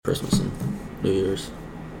Christmas and New Year's.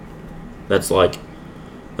 That's like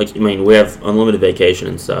I mean, we have unlimited vacation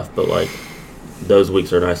and stuff, but like those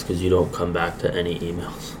weeks are nice because you don't come back to any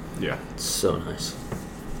emails. Yeah. It's so nice.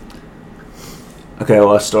 Okay,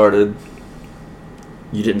 well, I started.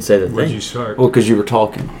 You didn't say the Where'd thing. you start? Well, because you were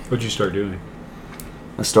talking. What'd you start doing?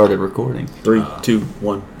 I started recording. 3, 2,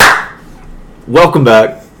 1. Welcome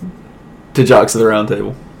back to Jocks of the Round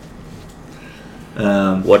Table.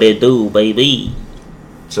 What it do, baby?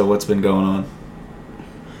 So what's been going on?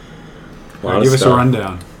 Lot of Give us a stuff.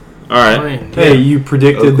 rundown. All right. Hey, you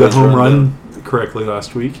predicted the Oakland's home rundown. run correctly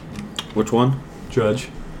last week, Which one? Judge,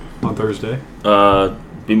 on Thursday.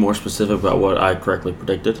 Be more specific about what I correctly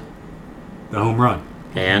predicted. The home run,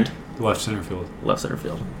 And left center field. left center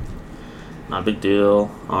field. Not a big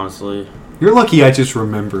deal, honestly. You're lucky I just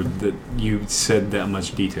remembered that you said that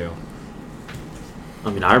much detail. I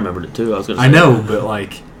mean, I remembered it too. I was gonna say I know, but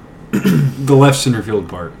like the left center field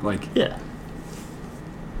part, like Yeah.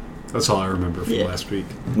 that's all I remember from Yeah. last week.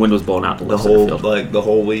 Wind was blowing out to The left whole center field. the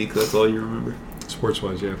whole week. That's all you remember. Sports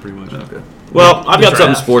wise, yeah, pretty much. Okay. Well, I've got The something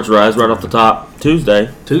draft. sports rise right off the top. Tuesday,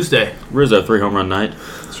 Tuesday. Rizzo 3 home run night.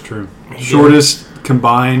 It's true. Shortest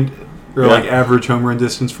combined or Yeah. like average home run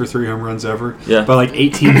distance for 3 home runs ever. Yeah. By like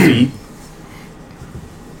 18 feet.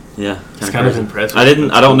 Yeah, It's kind of impressive.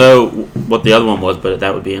 I don't know what the other one was, but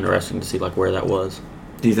that would be interesting to see like where that was.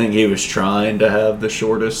 Do you think he was trying to have the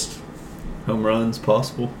shortest home runs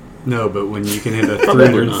possible? No, but when you can hit a Probably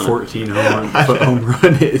 314 foot home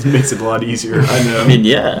run, it makes it a lot easier. I know. I mean,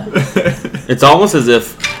 yeah, it's almost as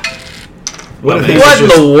if What if My he bad. what was in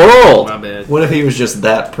just, the world? My bad. What if he was just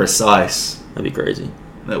that precise? That'd be crazy.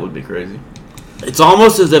 That would be crazy. It's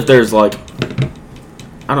almost as if there's like,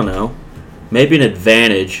 I don't know, maybe an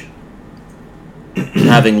advantage in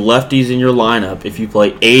having lefties in your lineup if you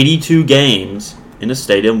play 82 games in a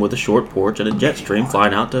stadium with a short porch and a jet stream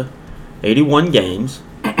flying out to 81 games.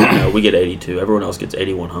 No, we get 82. Everyone else gets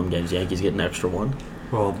 81 home games. Yankees get an extra one.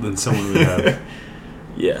 Well, then someone would have.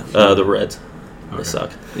 Yeah, the Reds. They Okay.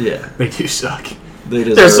 suck. Yeah, They do suck. they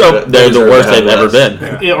deserve. They're the deserve worst to have they've ever less.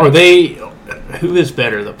 been. Yeah. Are they? Who is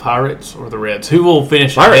better, the Pirates or the Reds? Who will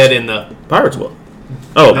finish Pirates. ahead in the Pirates will.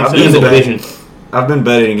 Oh, I've in been the easily. betting- division? I've been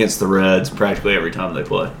betting against the Reds practically every time they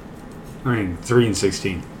play. I mean,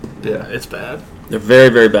 3-16. Yeah. It's bad. They're very,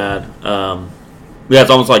 very bad. Yeah, it's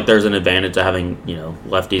almost like there's an advantage to having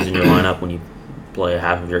lefties in your lineup when you play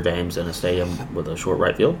half of your games in a stadium with a short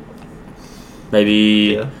right field.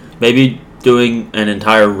 Maybe doing an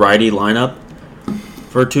entire righty lineup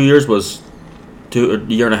for 2 years a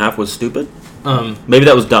year and a half was stupid. Maybe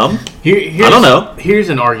that was dumb. Here's, I don't know. Here's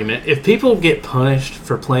an argument: if people get punished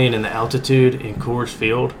for playing in the altitude in Coors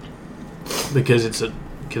Field because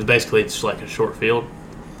basically it's like a short field,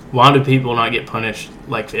 why do people not get punished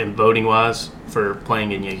like in voting wise for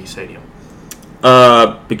playing in Yankee Stadium?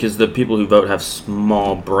 Because the people who vote have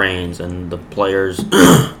small brains, and the players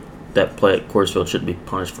that play at Coors Field shouldn't be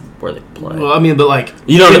punished for where they play. Well, I mean, but like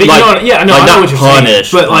You know, yeah, like, yeah, I know, like I know not what you're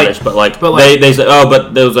punished, saying, but they say, oh,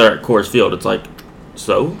 but those are at Coors Field. It's like,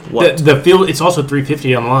 so what? the field, it's also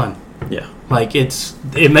 350 on the line. Yeah. Like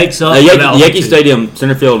it makes up. for the Yankee altitude. Stadium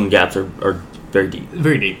center field and gaps are very deep.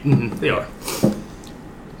 Very deep. They are.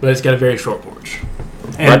 But it's got a very short porch.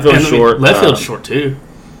 Right field's short, Left field's short too.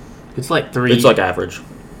 It's like three. It's like average.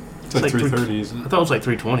 It's like 330, isn't I it? thought it was like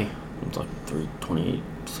 320. It's like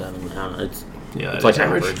 327. I don't know. It's Yeah, like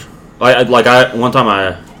average.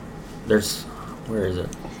 Where is it?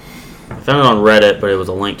 I found it on Reddit, but it was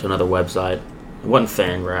a link to another website. It wasn't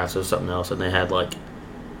Fangraphs, it was something else, and they had like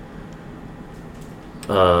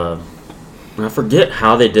I forget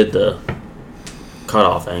how they did the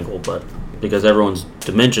cutoff angle, but because everyone's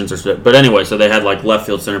dimensions are but anyway, so they had like left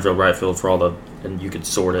field, center field, right field for all the, and you could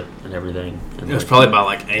sort it and everything. And It was like, probably by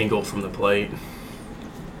like angle from the plate.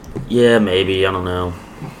 yeah, maybe, I don't know.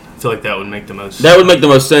 I feel like that would make the most. That would make the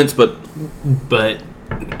most sense, but But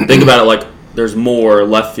think about it like there's more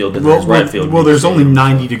left field than there's right field. Well, there's only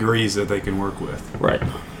 90 degrees that they can work with. Right.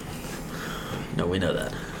 No, we know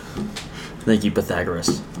that. Thank you,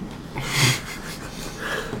 Pythagoras.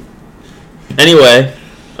 Anyway,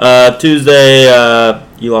 Tuesday,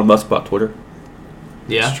 Elon Musk bought Twitter.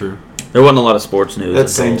 yeah, That's true. There wasn't a lot of sports news. That until-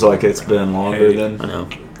 seems like it's been longer Hey. than. I know.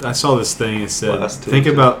 I saw this thing. It said, Last think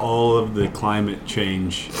Tuesday. about all of the climate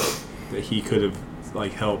change that he could have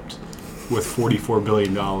like helped with $44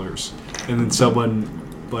 billion. And then someone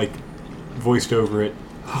like voiced over it,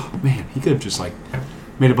 oh man, he could have just like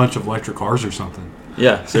made a bunch of electric cars or something.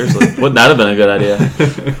 Yeah, seriously. Wouldn't that have been a good idea?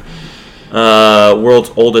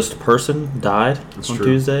 World's oldest person died on true.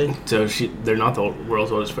 Tuesday. So they're not the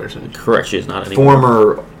world's oldest person. Correct, she is not anymore.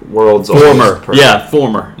 Former world's oldest person. Yeah,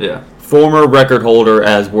 former. Yeah. Former record holder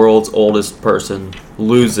as world's oldest person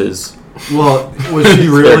loses Well, was she their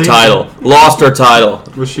really? title. Lost her title.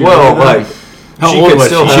 Was she Well, really? like, How she old could was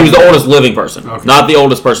still she? have- She was the oldest living person, Okay. not the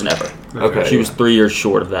oldest person ever. Okay. She was 3 years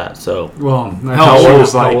short of that, so Well, How she old-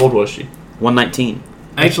 was like, How old was she? 119.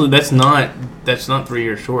 Actually, that's not 3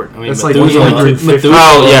 years short. I mean, That's like Methuselah 150.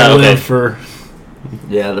 Oh, yeah, lived okay. for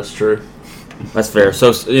Yeah, that's true. That's fair.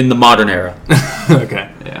 So in the modern era, okay.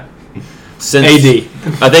 Yeah. since AD.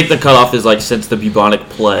 I think the cutoff is like since the bubonic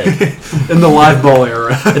plague in the live ball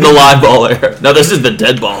era. in the live ball era. No, this is the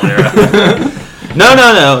dead ball era.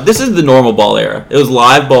 No. This is the normal ball era. It was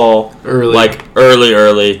live ball, Early. like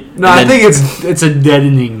early. No, I think it's a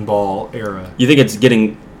deadening ball era. You think it's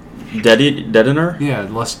getting deadener? Yeah,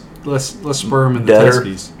 less sperm in the Deader.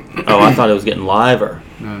 testes. Oh, I thought it was getting liver.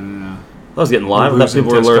 No. I was getting liver. I thought losing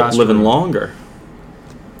people were testosterone. living longer.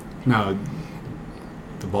 No,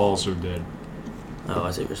 the balls are dead. Oh,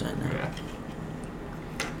 I see what you're saying there.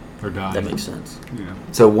 Or dying. That makes sense. Yeah.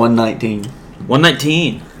 So 119.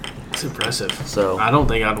 119. It's impressive. So I don't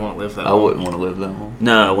think I'd want to live that I long. wouldn't want to live that long.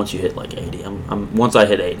 no, once you hit like 80, once I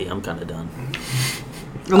hit 80, I'm kind of done.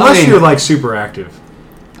 Unless I mean- you're like super active.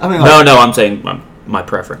 I mean, like, No, I'm saying my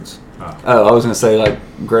preference. Oh, I was gonna say like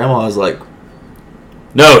grandma's like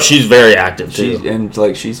No, she's very active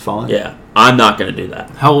too. she's fine. Yeah, I'm not going to do that.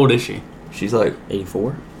 How old is she? She's like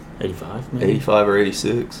 84, 85, maybe. 85 or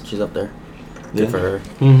 86. She's up there. Yeah. Good for her.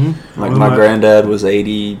 Mm-hmm. Like Well, my my- granddad was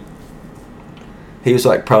 80. He was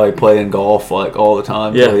like probably playing golf like all the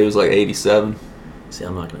time. Yeah. Till he was like 87. See,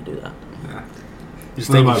 I'm not going to do that. Just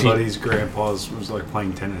One of think my she, buddies' grandpas was like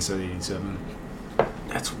playing tennis at 87.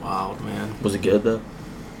 That's wild, man. Was it good though?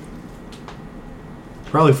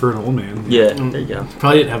 Probably for an old man. Yeah, there you go.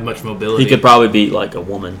 Probably didn't have much mobility. He could probably beat like a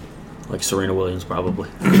woman, like Serena Williams, probably.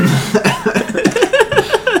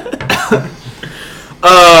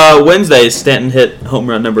 Wednesday, Stanton hit home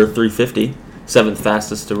run number 350, seventh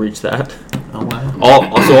fastest to reach that. Oh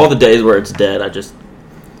wow. All the days where it's dead, I just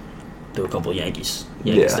do a couple Yankees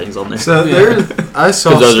Yeah. things on there. So Yeah. I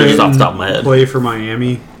saw 'Cause those are just off Stanton the top of my head. play for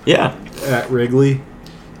Miami Yeah, at Wrigley,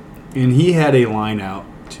 and he had a line out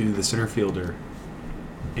to the center fielder,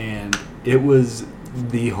 and it was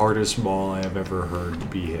the hardest ball I have ever heard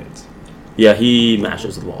be hit. yeah, he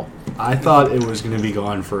mashes the ball. I thought it was going to be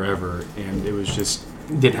gone forever, and it was just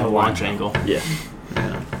didn't have a launch angle. Yeah,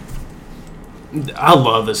 I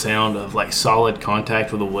love the sound of like solid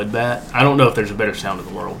contact with a wood bat. I don't know if there's a better sound in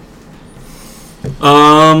the world.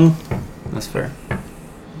 That's fair.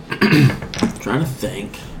 Trying to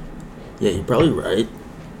think. Yeah, you're probably right.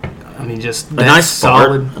 I mean, just A that nice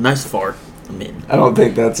solid. fart. A nice fart. I mean, I don't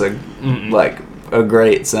think that's a like a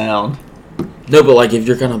great sound. no, but like if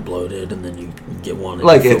you're kind of bloated and then you get one and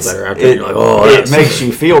Like you feel it's better after, it, you're like, oh, it that's- makes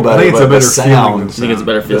you feel better. I think it's but a better the feeling sound. than I think it's a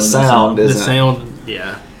better The feeling. sound The isn't. sound,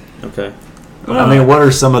 yeah. Okay. I mean, what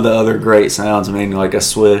are some of the other great sounds? I mean, like a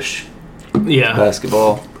swish Yeah.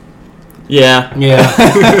 basketball. Yeah.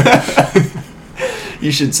 Yeah.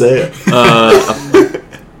 You should say it. I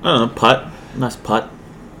don't know. Putt. Nice putt.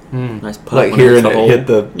 Nice putt. Like when it hearing hits the it hole. hit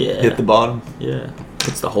the Yeah. hit the bottom. Yeah.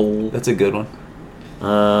 It's the hole. That's a good one.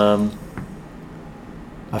 Um.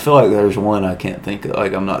 I feel like there's one I can't think of.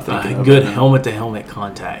 Like I'm not thinking of. Good it now. helmet to helmet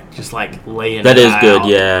contact. Just like laying That it is good. out.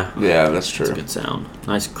 Yeah. Yeah, that's true. It's a good sound.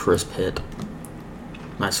 Nice crisp hit.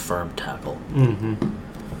 Nice firm tackle. Mm-hmm.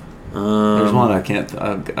 There's one I can't.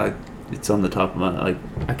 I it's on the top of my. Like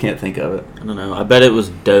I can't think of it. I don't know. I bet it was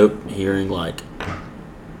dope hearing like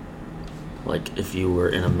if you were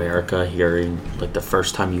in America hearing like the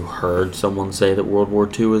first time you heard someone say that World War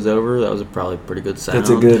II was over. That was probably a pretty good sound. That's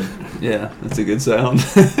a good. Yeah, that's a good sound.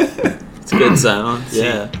 It's a good sound.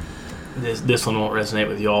 Yeah. This one won't resonate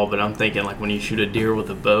with y'all, but I'm thinking like when you shoot a deer with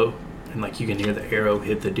a bow, and like you can hear the arrow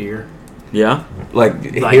hit the deer. Yeah. like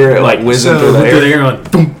hear it like whizzing so through the with air. The air on.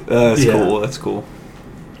 Boom. That's Yeah. cool. That's cool.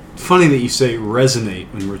 funny that you say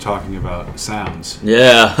resonate when we're talking about sounds.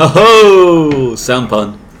 Yeah. Ho-ho! Sound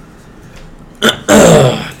pun.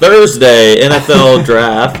 Thursday, NFL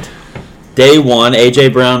Draft. Day 1, A.J.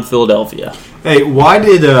 Brown, Philadelphia. Hey, why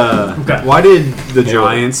did Okay. the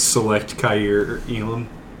Giants select Kyer Elam?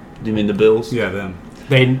 Do you mean the Bills? Yeah, them.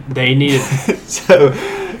 They needed. So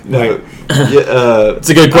no. Yeah, It's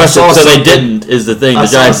a good question. I saw So they something- didn't, is the thing. I The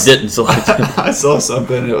saw Giants s- didn't select him. I saw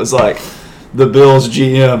something. It was like the Bills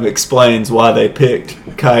GM explains why they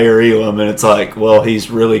picked Kyer Elam, and it's like, well, he's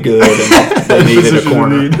really good, and they needed a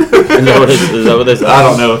corner. Is that what they said? I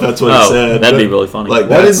don't know if that's what Oh, he said. that'd but, be really funny. Like,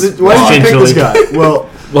 Why that's did you pick this Essentially. guy? Well,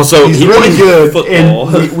 Well, so he's he really plays good, football.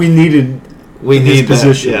 and we needed We his need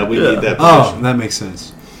position. that. Yeah, we Yeah. need that Oh, position. that makes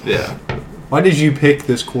sense. Yeah. Why did you pick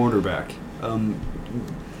this quarterback?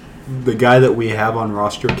 The guy that we have on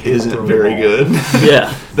roster can't throw Isn't the very ball. good.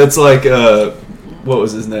 Yeah. That's like, what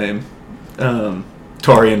was his name?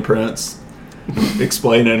 Tarian Prince.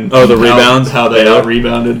 Explaining Oh, the rebounds? how they Yeah. out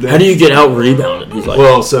rebounded them. How do you get out rebounded? He's like,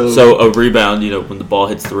 Well, so a rebound, when the ball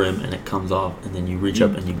hits the rim and it comes off, and then you reach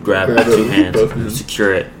up and you grab it Grab with it two with hands, both you hands.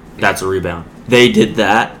 secure it. That's a rebound. They did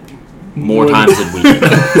that more times than we did.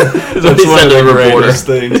 that's what he one said of to the the reporter. greatest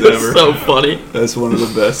things It's ever. so funny. That's one of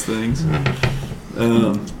the best things.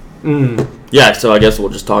 Yeah, so I guess we'll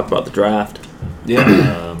just talk about the draft.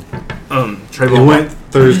 Yeah. Trayvon It went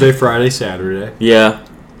Thursday, Friday, Saturday. Yeah,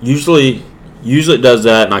 usually it does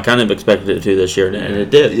that, and I kind of expected it to this year, and it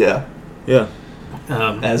did. Yeah. Yeah.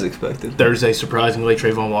 As expected. Thursday, surprisingly,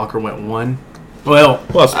 Trayvon Walker went 1. Well,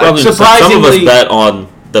 Well, surprisingly, some of us surprisingly- bet on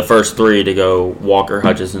the first three to go Walker,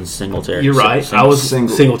 Hutchinson, Singletary. you're right. I was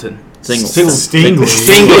Single. Singleton. Singleton. Stingley.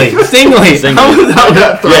 Stingley. I was I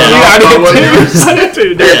got thrown Yeah, off by what you were saying. I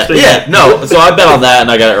did too. Yeah, no. So I bet on that, and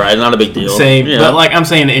I got it right. Not a big deal. Same, You but know? like I'm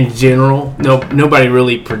saying, in general, nobody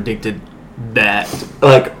really predicted that.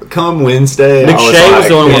 Like, come Wednesday, I McShay was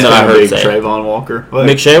the only one it's that I gonna heard be say it. Trayvon Walker. Like,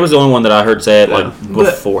 McShay was the only one that I heard say it Yeah. like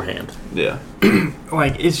beforehand. yeah.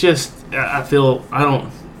 Like it's just, I feel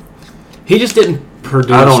he just didn't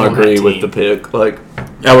produce. I don't on agree that with team. the pick. Like,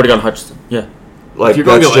 I would have gone Hutchinson. Yeah. Like you're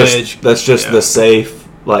gonna that's go just edge, that's just yeah. the safe.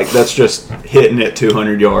 Like, that's just hitting it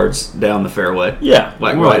 200 yards down the fairway. Yeah.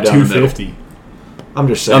 Like We're right at down the middle. 250. I'm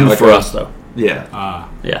just saying. Like for us though. Yeah.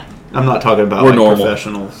 Yeah. I'm not talking about We're like normal.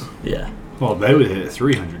 professionals. Yeah. Well, they would hit it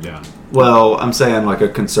 300 down. Well, I'm saying like a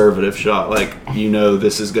conservative shot. Like,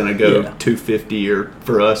 this is going to go Yeah. 250 or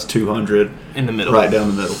for us 200 in the middle. right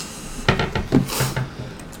down the middle.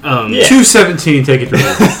 Yeah. 217, take it to me.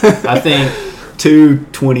 I think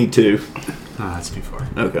 222. That's too far.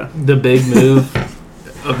 Okay. the big move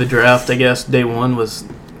of the draft, I guess, day one was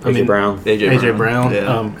AJ Brown. AJ Brown.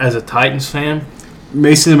 Yeah. As a Titans fan,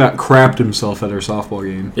 Mason about crapped himself at our softball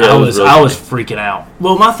game. Yeah, I it was really I was funny. freaking out.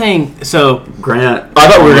 Well, my thing, so Grant. I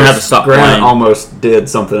thought we were gonna have to stop Grant playing. almost did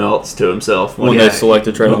something else to himself when he- they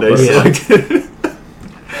selected when Trayvon they Walker. selected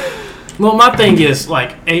well, my thing is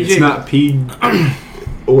like AJ. It's not peed.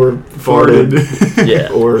 or farted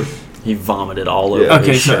Yeah. or He vomited all over. Yeah.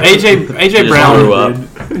 Okay, his so shirt. AJ He just Brown, threw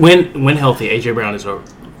up. when healthy, AJ Brown is a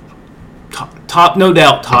top, no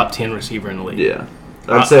doubt, top 10 receiver in the league. yeah.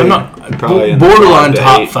 I'd say I'm not probably in the borderline 5 to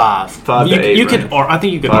top 8. 5. 5 to You, 8 you could, range. or I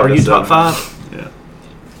think you could 5 to argue top 7. 5.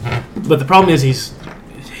 Yeah. But the problem is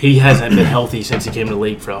he hasn't been healthy since he came to the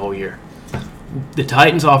league for a whole year. The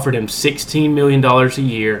Titans offered him $16 million a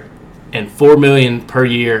year and $4 million per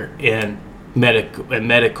year in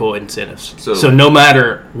medical incentives. So- no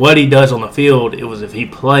matter what he does on the field, it was if he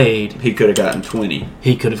played, He could have gotten 20.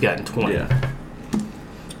 he could have gotten 20. Yeah.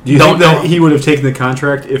 Do you Don't think that know. he would have taken the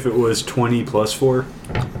contract if it was 20 plus 4?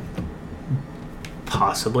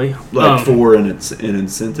 Possibly. Like 4 in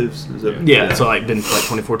incentives. Is that, Yeah, so like been like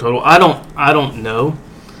 24 total. I don't know,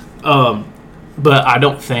 but I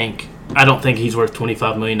don't think he's worth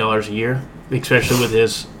 $25 million a year, especially with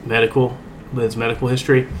his medical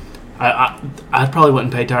history. I probably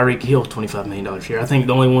wouldn't pay Tyreek Hill $25 million a year. I think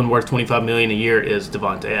the only one worth $25 million a year is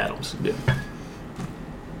Devontae Adams. Yeah.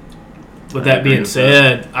 With I that agree being with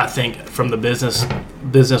said, I think from the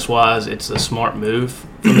business wise, it's a smart move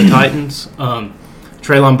from the Titans.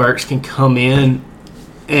 Treylon Burks can come in,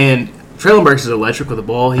 and Treylon Burks is electric with the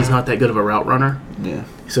ball. He's not that good of a route runner, Yeah.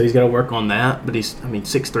 so he's got to work on that. But he's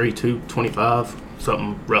 6'3", 225,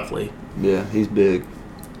 something roughly. Yeah, he's big.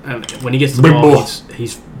 And when he gets the Big ball, boy.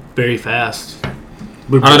 he's very fast. I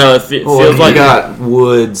don't know. It feels Well, like you got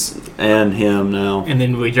Woods and him now. And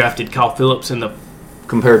then we drafted Kyle Phillips in the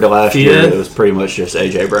Compared to last year, Fifth. it was pretty much just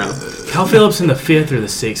A.J. Brown. Kyle Phillips in the 5th or the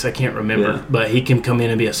 6th. I can't remember, Yeah. but he can come in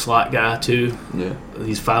and be a slot guy too. Yeah.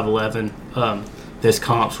 He's 5'11". His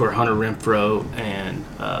comps were Hunter Renfro and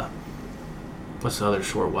what's the other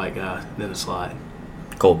short white guy in the slot?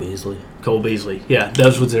 Cole Beasley. Cole Beasley. Yeah,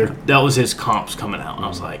 that was his comps coming out. And I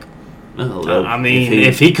was like, Oh, I mean,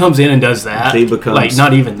 if he comes in and does that, if he becomes like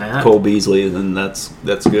not even that, Cole Beasley, then that's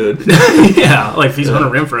good. yeah, like if he's Hunter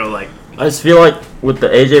Renfro, like I just feel like with the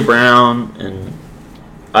AJ Brown and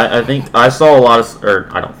I think I saw a lot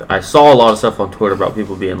of I saw a lot of stuff on Twitter about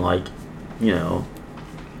people being like,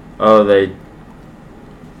 oh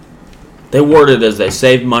they worded it as they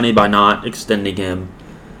saved money by not extending him,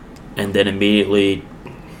 and then immediately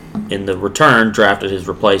in the return drafted his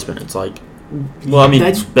replacement. It's like, Well, I mean,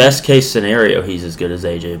 That's- best case scenario, he's as good as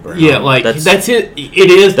AJ Brown. Yeah, like that's it.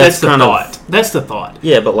 It is. That's the kind of- thought. That's the thought.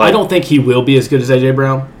 Yeah, but like, I don't think he will be as good as AJ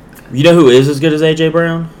Brown. You know who is as good as AJ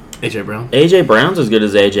Brown? AJ Brown. AJ Brown's as good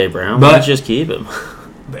as AJ Brown. But- Let's just keep him.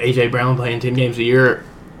 But AJ Brown playing 10 games a year.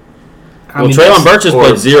 Well, Traylon Burks has Or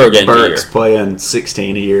played 0 games Burks a year. playing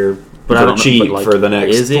 16 a year, But I for don't know, cheap but, like, for the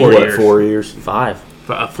next is he? 4 years. 5.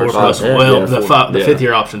 Four Four, plus. five, Well, yeah, the four, yeah. 5th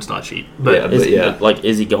year option's not cheap. But Yeah. Is, yeah. Like,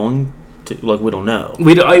 is he going to? Like, we don't know.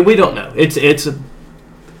 we don't know.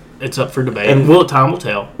 It's up for debate. And- Time will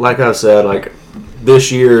tell. Like I said, like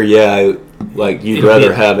this year, yeah, like you'd It'll rather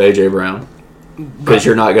be- have AJ Brown because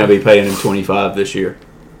you're not going to be paying him 25 this year,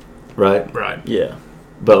 right? Right. Yeah.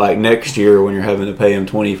 But like next year, when you're having to pay him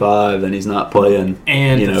 25 and he's not playing,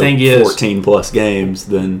 And the thing is, 14 plus games,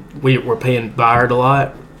 then we're paying Byard a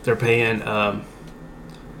lot. They're paying I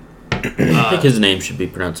think his name should be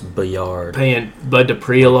pronounced Bayard. paying Bud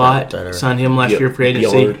Dupree a lot. Better. Signed him last Yep. year for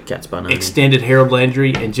agency. Yard. Cats by 90. Extended Harold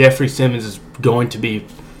Landry, and Jeffrey Simmons is going to be.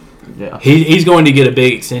 yeah, He's going to get a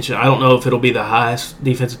big extension. I don't know if it'll be the highest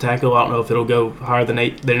defensive tackle. I don't know if it'll go higher than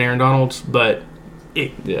Aaron Donald's, but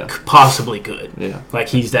it yeah, possibly could. yeah. Like,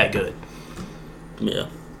 he's that good. Yeah.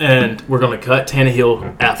 And we're going to cut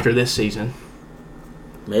Tannehill after this season.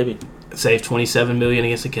 Maybe. Save $27 million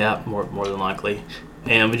against the cap, more than likely.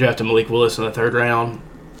 And we drafted Malik Willis in the 3rd round.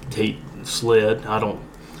 He slid.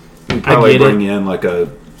 You'd probably get it. bring in like a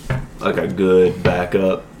good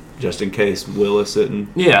backup just in case Willis isn't.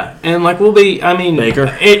 Yeah, and like we'll be. I mean,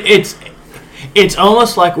 Baker. It's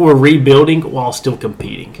almost like we're rebuilding while still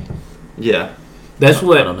competing. Yeah, That's I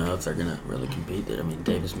what. don't know if they're gonna really compete. I mean,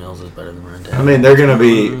 Davis Mills is better than Ryan I Tannehill. mean they're going to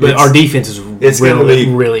be. But our defense is it's gonna really,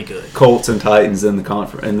 be- really good. Colts and Titans in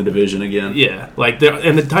the division again. Yeah, like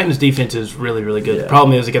and the Titans' defense is really, really good. Yeah. The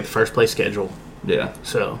problem is they get the first place schedule, Yeah,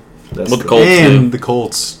 so that's With the Colts, And the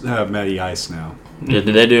Colts have Matty Ice now. Yeah,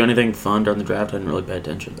 did they do anything fun during the draft? I didn't really pay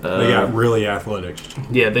attention. They got really athletic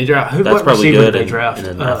yeah, they draft. That's What probably receiver good did they draft? in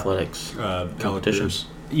an Uh, athletics Alec competition. Pierce.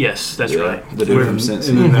 yes, that's Yeah, right. the dude We're- from Cincy.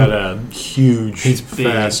 And then that huge, He's big.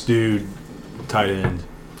 fast dude, tight end.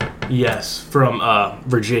 Yes, from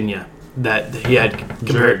Virginia. That he had Jared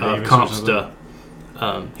compared Davis or comps something?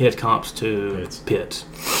 to. He had comps to Pitts. Pitts,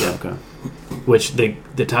 Yeah, okay. which the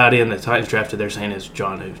tight end the Titans drafted, they're saying is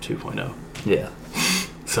Jonnu 2.0. Yeah,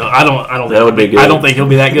 So I don't That think would be good. I don't think he'll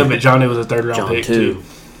be that good, but Jonnu was a 3rd round John pick too. too.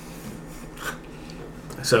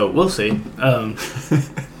 So we'll see.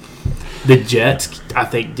 The Jets, I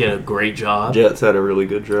think, did a great job Jets had a really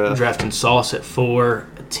good draft. drafting Sauce at 4.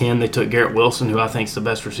 10, they took Garrett Wilson, who I think is the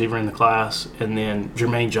best receiver in the class, and then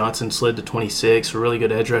Jermaine Johnson slid to 26, a really good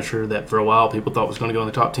edge rusher that for a while people thought was going to go in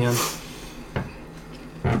the top 10.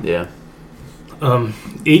 Yeah,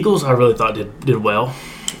 Eagles, I really thought did well.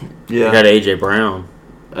 They yeah, got AJ Brown.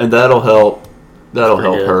 and that'll help. That'll Pretty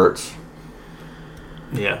help good. Hurts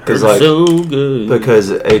Yeah, because They're like so good. because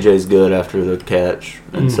AJ's good after the catch,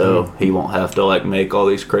 and so he won't have to like make all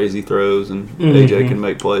these crazy throws, and AJ can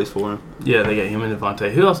make plays for him. yeah, they got him and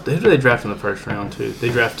Devontae. Who else? Who did they draft in the 1st round too? They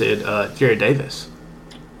drafted Jerry Davis.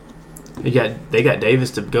 They got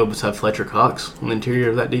Davis to go beside Fletcher Cox on the interior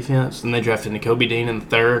of that defense, and they drafted Nakobe Dean in the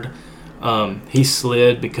 3rd. He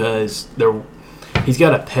slid because he's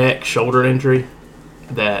got a pec shoulder injury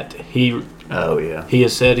that he Oh yeah,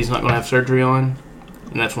 has said he's not going to have surgery on,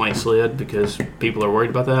 and that's why he slid because people are worried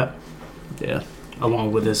about that, yeah.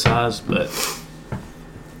 along with his size. But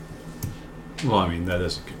Well, I mean, that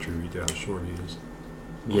doesn't contribute to how short he is.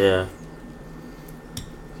 Yeah.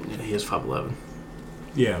 yeah, he is 5'11".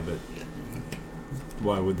 Yeah, but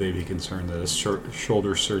why would they be concerned that a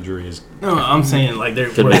shoulder surgery is... No, I'm saying like they're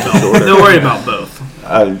Could worried make it about, shorter. they're worried about both.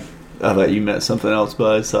 I thought you meant something else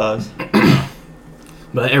by his size.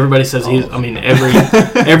 But everybody says he's. I mean,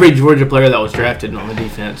 every Georgia player that was drafted on the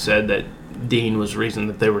defense said that Dean was the reason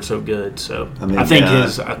that they were so good. So I mean, I think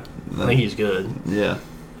yeah. I think he's good. Yeah.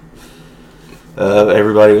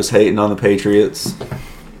 Everybody was hating on the Patriots.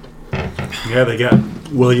 Yeah, they got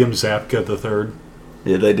William Zapka the third.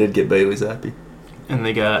 Yeah, they did get Bailey Zappi. And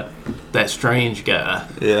they got that strange guy.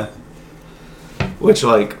 Yeah. Which,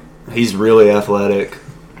 like, he's really athletic.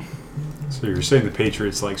 So you're saying the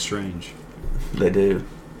Patriots like Strange. They do.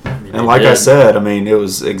 I mean, And they like I did. said, I mean, it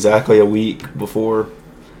was exactly a week before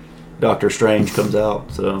Doctor Strange comes out.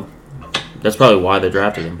 So, That's probably why they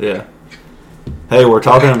drafted him. yeah. Hey, we're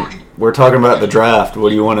talking about the draft. What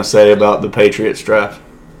do you want to say about the Patriots draft?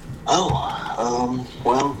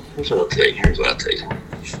 Well, here's what I'll take.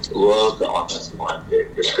 Love the offensive line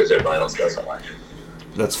pick just because everybody else doesn't like it.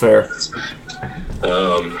 That's fair.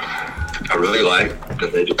 I really like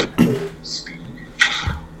that they do speed.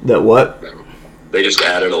 That what? they just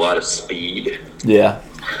added a lot of speed. Yeah.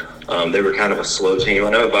 They were kind of a slow team. I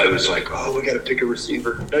know everybody was like, "Oh, we got to pick a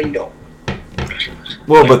receiver." No, you don't.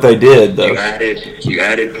 Well, but they did though. You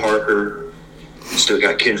added Parker. You still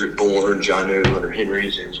got Kendrick Bourne, John Hunter Henry,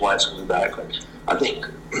 James White's coming back. Like, I think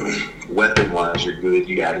weapon-wise, you're good.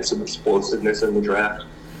 You added some explosiveness in the draft.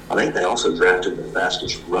 I think they also drafted the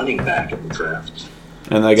fastest running back in the draft.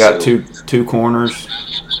 And they got two corners.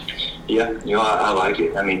 Yeah, I like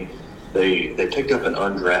it. I mean, they picked up an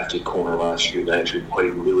undrafted corner last year that actually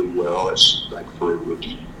played really well as like for a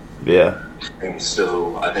rookie. Yeah. And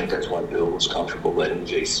so I think that's why Bill was comfortable letting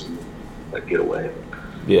Jason get away.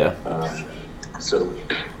 Yeah. So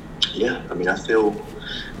yeah, I mean, I feel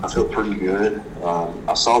pretty good.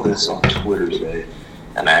 I saw this on Twitter today,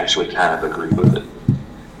 and I actually kind of agree with it.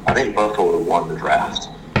 I think Buffalo won the draft.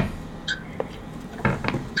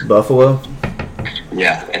 Buffalo?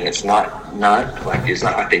 Yeah, and it's not like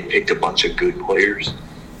they picked a bunch of good players.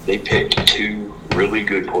 They picked 2 really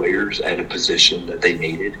good players at a position that they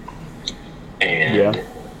needed, and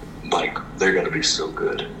they're going to be so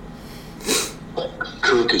good.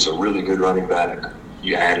 Cook is a really good running back.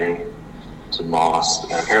 You add him to Moss,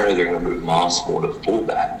 and apparently they're going to move Moss more to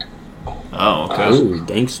fullback. Oh, okay. Ooh,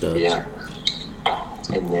 gangsta. Yeah.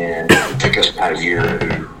 And then you pick up Tyre,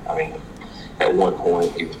 who, I mean, at one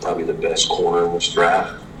point, he was probably the best corner in this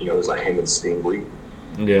draft. It was like him and Stingley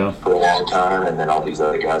Yeah. for a long time, and then all these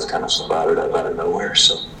other guys kind of sprouted up out of nowhere.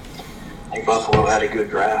 So I think Buffalo had a good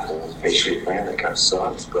draft, and as a Patriot fan, that kind of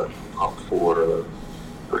sucks, but I'm for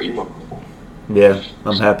Elam. Yeah,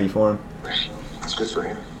 I'm happy for him. It's good for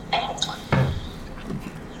him.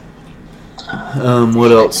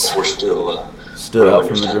 What else? We're still out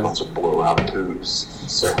from the just draft. lots of blowout poops.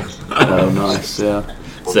 So Oh, nice. Yeah.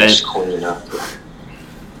 we're Same. just cleaning up.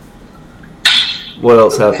 What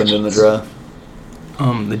else happened in the draft?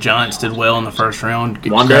 The Giants did well in the first round.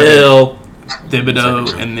 Wandale.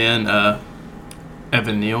 Thibodeau and then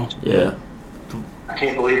Evan Neal. Yeah. I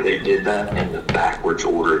can't believe they did that in the backwards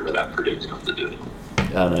order that I predicted them to do it.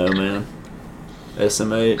 I know, man.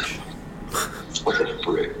 SMH. What the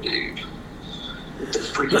frick, dude? What the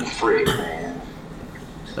freaking frick, man?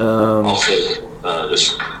 Also,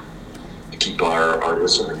 just to keep our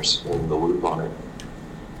listeners in the loop on it,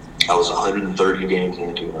 I was 130 games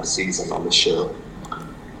into my season on the show,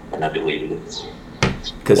 and I deleted it.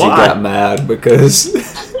 Because he Why? got mad because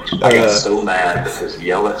I got so mad because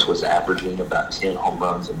Yelich was averaging about 10 home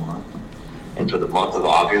runs a month, and for the month of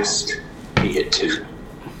August, he hit 2.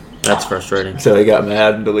 That's frustrating. so he got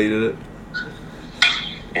mad and deleted it.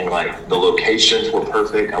 And the locations were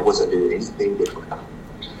perfect. I wasn't doing anything different.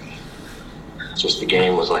 Just the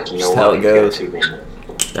game was like, Just how it goes. Too many.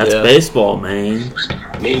 That's Yeah. baseball, man.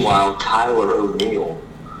 Meanwhile, Tyler O'Neill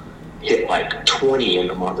hit 20 in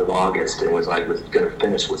the month of August and was going to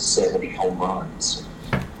finish with 70 home runs.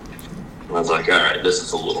 And I was like, all right,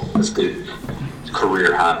 this dude,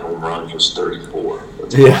 career high home runs was 34.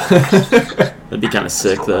 Yeah. That'd be kind of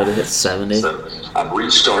sick, though, to hit 70. So I've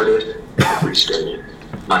restarted.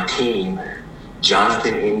 My team,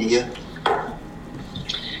 Jonathan India,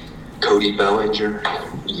 Cody Bellinger,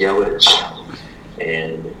 Yelich,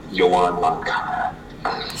 and Yohan Moncada.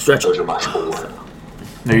 Stretch. Those are my 4.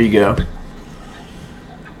 There you go.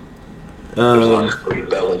 There's a lot of Cody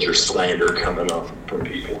Bellinger slander coming up from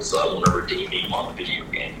people, so I want to redeem him on the video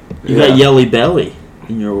game. You got Yelly Belly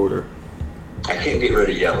in your order. I can't get rid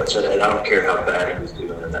of Yelich. I don't care how bad he was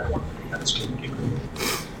doing in that one. I just can't get rid of him.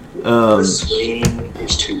 The swing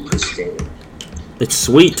is too pristine. It's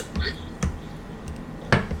sweet.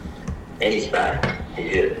 And he's back. He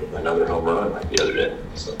hit another home run the other day.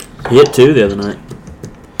 So. He hit 2 the other night.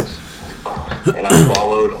 And I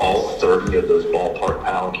followed all 30 of those Ballpark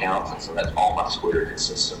Pal accounts, and so that's all my Twitter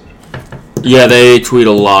consists of. Yeah, they tweet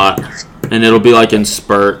a lot, and it'll be in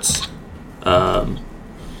spurts.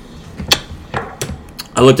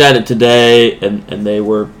 I looked at it today, and they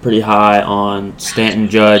were pretty high on Stanton,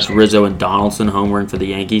 Judge, Rizzo, and Donaldson homering for the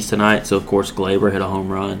Yankees tonight. So, of course, Glaber hit a home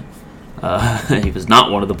run. He was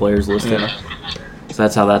not one of the players listed. Yeah. So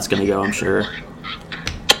that's how that's going to go, I'm sure.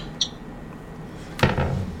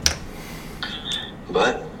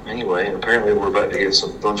 But anyway, apparently we're about to get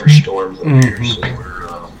some thunderstorms up here, so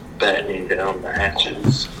we're battening down the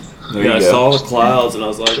hatches. There you go. the clouds, and I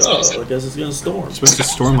was like, oh, I guess it's going to storm. It's supposed to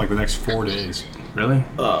storm the next 4 days. Really?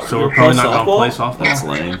 So So we're probably not going to play softball? That's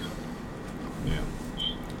lame. Yeah.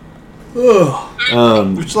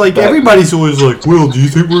 It's everybody's always like, Will, do you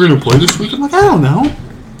think we're going to play this week? I'm like, I don't know.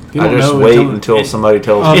 You I don't just know wait until somebody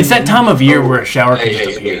tells me. It's that time of year where a shower can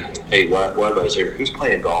just appear. Hey, what about here? Who's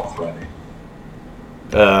playing golf Friday?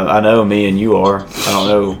 I know me and you are. I don't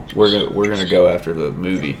know. We're gonna go after the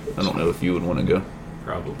movie. I don't know if you would want to go.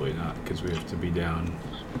 Probably not, because we have to be down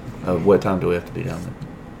What time do we have to be down there?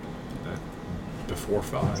 before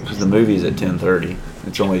 5. Because the movie's at 10:30.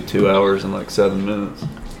 It's only 2 hours and like 7 minutes.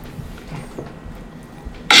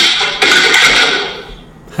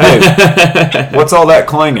 Hey, what's all that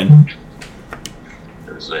clanging?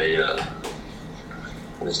 There's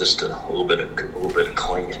just a little bit of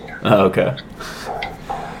clanging. Oh, okay.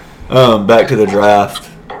 Back to the draft.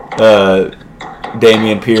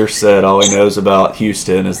 Damian Pierce said all he knows about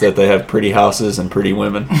Houston is that they have pretty houses and pretty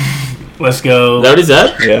women. Let's go. Is that what he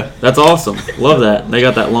said? Yeah. That's awesome. Love that. They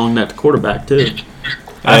got that long necked quarterback too.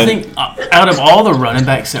 I think out of all the running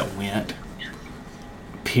backs that went,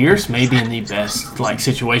 Pierce may be in the best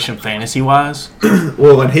situation fantasy wise.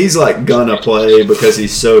 Well, and he's like gonna play because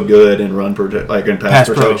he's so good in in pass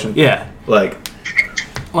protection. Yeah. Like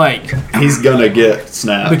he's gonna get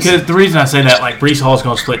snaps. Because the reason I say that, Breece Hall's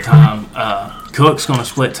going to split time, Cook's going to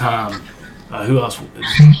split time. Who else?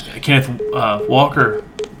 Kenneth Walker.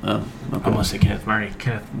 Oh, okay. I'm going to say Kenneth Murray.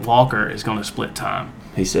 Kenneth Walker is going to split time.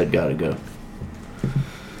 He said gotta go.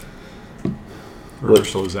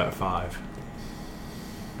 Rehearsal is at 5.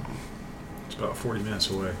 It's about 40 minutes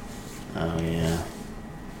away. Oh yeah.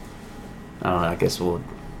 I don't know. I guess we'll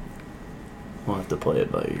have to play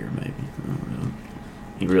it by ear, maybe. I don't know.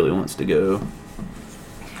 He really wants to go.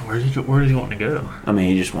 Where does he want to go? I mean,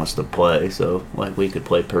 he just wants to play. So, we could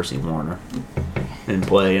play Percy Warner and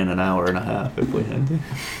play in an hour and a half if we had to.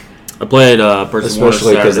 I played Percy Warner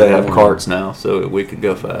especially because they have morning. carts now, so we could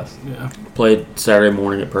go fast. Yeah. Played Saturday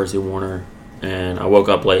morning at Percy Warner, and I woke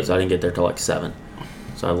up late, so I didn't get there till 7.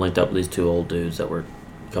 So I linked up with these 2 old dudes that were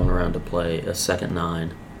coming around to play a second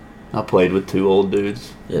 9. I played with 2 old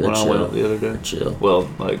dudes Yeah, when they're I chill. went the other day. They're chill. Well,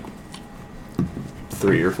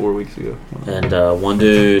 3 or 4 weeks ago. And one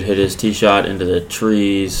dude hit his tee shot into the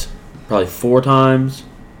trees probably 4 times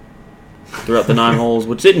throughout the 9 holes,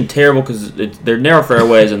 which isn't terrible because they're narrow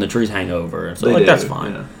fairways and the trees hang over. And so They do, that's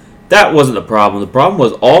fine. yeah. That wasn't the problem. The problem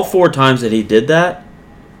was all 4 times that he did that,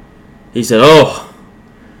 he said, "Oh,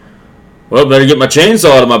 well, better get my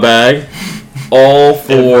chainsaw out of my bag." All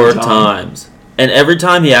 4 Every time. times. And every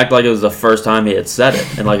time he acted like it was the first time he had said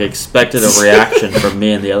it and expected a reaction from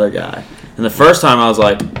me and the other guy. And the first time I was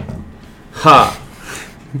like, "Ha."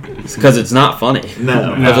 Because it's not funny.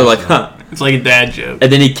 No. I was like, "Huh." It's like a dad joke.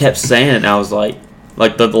 And then he kept saying it, and I was like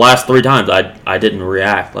the last 3 times, I didn't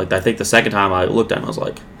react. I think the second time I looked at him, I was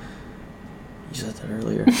like, "You said that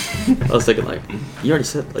earlier." I was thinking, you already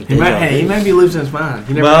said, He may be losing his mind.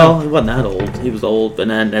 You never well, know. he wasn't that old. He was old. And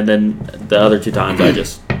then the other 2 times, I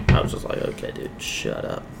was just like, "Okay, dude, shut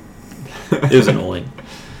up." It was annoying.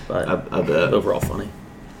 But I bet. overall funny.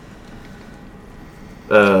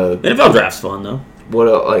 Uh, NFL draft's fun, though.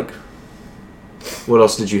 what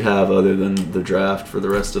else did you have other than the draft for the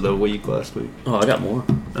rest of the week last week? Oh, I got more.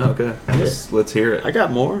 Okay, let's hear it. I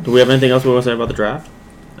got more. Do we have anything else we want to say about the draft?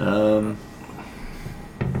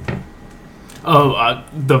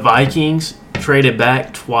 The Vikings traded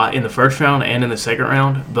back twice in the first round and in the second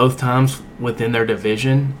round, both times within their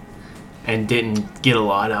division, and didn't get a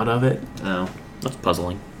lot out of it. No, That's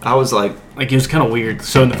puzzling. I was like, It was kind of weird.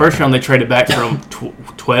 So in the first round, they traded back from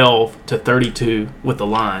 12 to 32 with the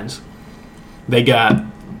Lions. They got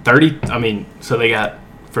 30. So they got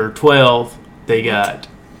for 12, they got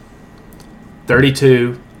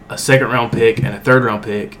 32, a second round pick, and a third round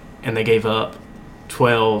pick, and they gave up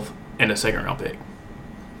 12 and a second round pick.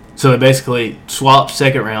 So they basically swapped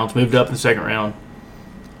second rounds, moved up in the second round,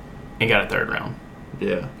 and got a third round.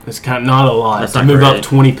 yeah, It's kind of not a lot That's to not move great. up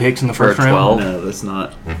 20 picks in the For first a round. 12. no, that's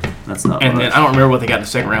not And much. then I don't remember what they got in the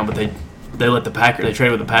second round, but they let the Packers. They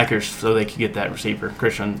traded with the Packers so they could get that receiver,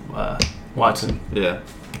 Christian Watson. Yeah,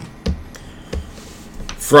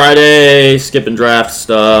 Friday, skipping draft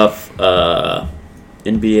stuff.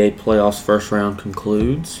 NBA playoffs first round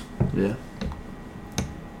concludes. yeah.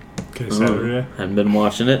 Okay, Saturday. Haven't been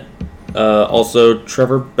watching it. Also,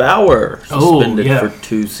 Trevor Bauer suspended yeah. for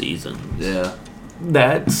 2 seasons. Yeah.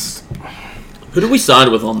 That's Who did we side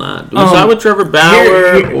with on that? Did we side with Trevor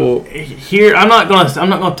Bauer? here. I'm not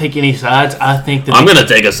gonna take any sides. I think that I'm gonna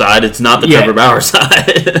take a side. It's not the Yeah. Trevor Bauer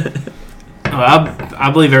side. I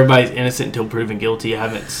believe everybody's innocent until proven guilty. I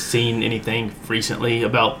haven't seen anything recently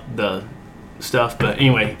about the stuff, but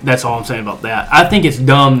anyway, that's all I'm saying about that. I think it's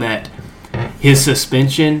dumb that his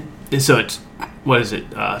suspension. So it's what is it?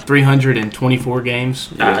 324 games.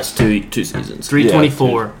 It's two seasons.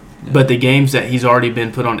 324. Yeah. But the games that he's already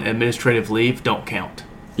been put on administrative leave don't count.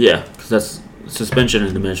 Yeah, because that's suspension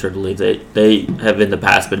and administrative leave, they have in the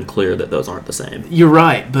past been clear that those aren't the same. You're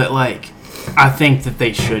right, but like, I think that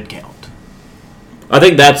they should count. I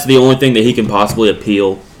think that's the only thing that he can possibly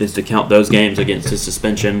appeal is to count those games against his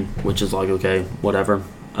suspension, which is like, okay, whatever.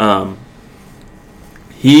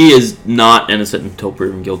 He is not innocent until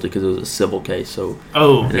proven guilty because it was a civil case. So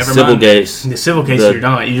Oh, in a never civil mind. case, In the civil case, the- you're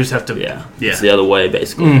not. You just have to. yeah, Yeah. it's the other way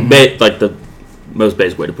basically. Mhm. Like the most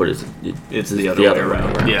basic way to put it is It's the other way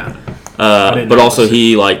around. Yeah. I didn't But know also this.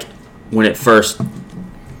 he like when it first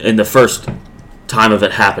in the first time of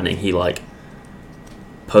it happening, he like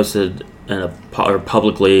posted or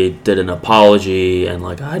publicly did an apology and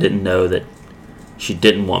like I didn't know that she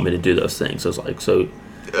didn't want me to do those things. So it's like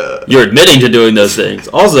you're admitting to doing those things.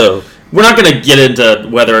 Also, we're not going to get into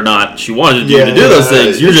whether or not she wanted you to do those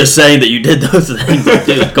things. You're just saying that you did those things. Like,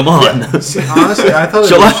 dude, come on. See, honestly, I thought it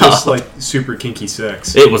Chill was out. just like super kinky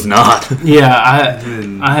sex. It was not. Yeah,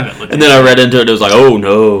 I haven't looked. And then I read into it. It was like, oh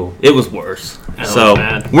no, it was worse. That So was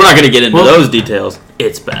bad. we're not going to get into Well- those details.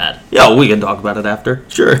 It's bad. Yeah, we can talk about it after.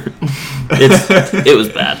 Sure. It was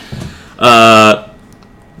bad.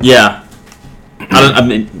 Yeah. I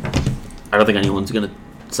don't think anyone's going to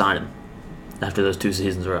sign him after those 2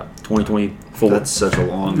 seasons are up. 2024. That's such a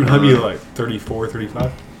long He'll be time. like 34,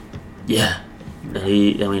 35. Yeah. And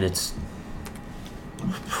it's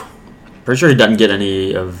pretty sure he doesn't get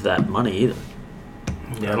any of that money either.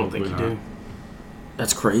 Yeah, I don't think you Probably do.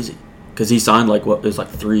 That's crazy. Because he signed it was like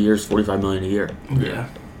 3 years, $45 million a year. Yeah,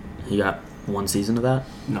 He got 1 season of that.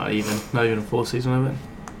 not even a full season of it.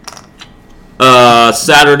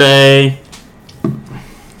 Saturday,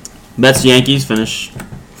 Mets Yankees finish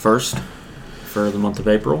first for the month of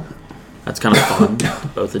April. That's kind of fun.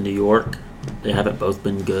 Both in New York. They haven't both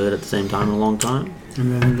been good at the same time in a long time.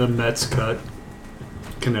 And then the Mets cut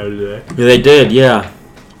Cano today. Yeah, they did. Yeah,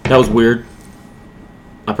 that was weird.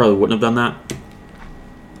 I probably wouldn't have done that.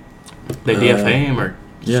 They DFA him or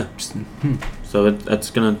Yeah. just, So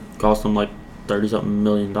that's gonna cost them like $30-something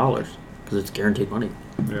million because it's guaranteed money.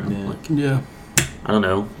 Yeah. Yeah. Like, yeah. I don't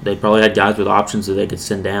know. They probably had guys with options that they could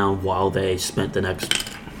send down while they spent the next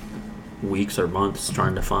weeks or months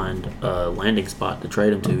trying to find a landing spot to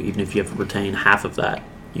trade him to. Even if you have to retain half of that,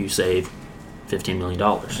 you save $15 million.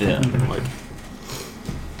 Yeah. Like,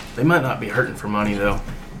 They might not be hurting for money though.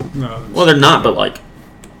 No, well, they're not, but like,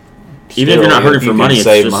 even if Still, you're not if hurting you for can money, it's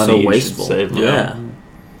save just money, so you should wasteful. save money. Yeah.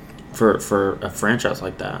 For a franchise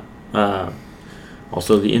like that.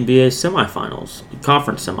 Also, the NBA semifinals,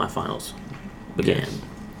 conference semifinals, began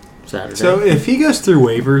Saturday. so if he goes through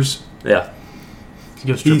waivers, yeah. He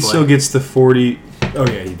goes he AAA. still gets the 40. Oh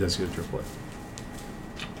yeah, he does get AAA.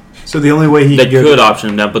 So the only way he They could go could option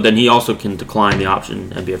him down, but then he also can decline the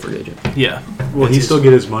option and be a free agent. Yeah. will he It's still his-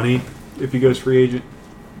 get his money if he goes free agent,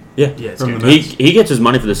 Yeah. Yeah, it's from the guaranteed. Mets? He gets his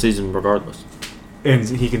money for the season regardless. and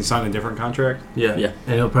he can sign a different contract? Yeah. Yeah.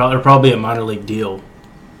 And it'll probably be a minor league deal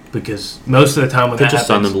because most of the time when Could that just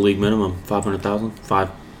sign happens, them the league minimum, 500,000,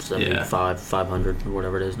 575, Yeah. 500, or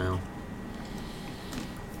whatever it is now.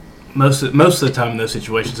 most of the time in those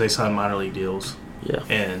situations they sign minor league deals Yeah.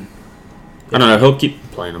 and I don't know. He'll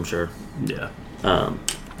keep playing, I'm sure. yeah.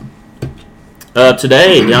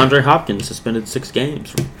 Today, DeAndre Hopkins suspended 6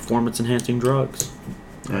 games for performance-enhancing drugs.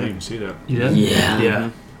 I didn't even see that. You did? Yeah. Yeah.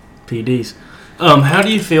 PDs. How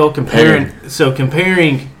do you feel comparing? So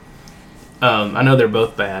comparing, I know they're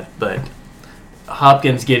both bad, but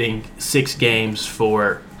Hopkins getting 6 games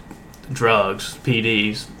for drugs,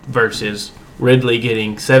 PDs, versus Ridley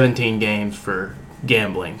getting 17 games for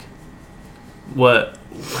gambling.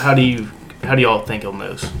 How do y'all think on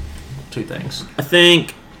those 2 things? I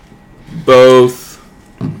think both,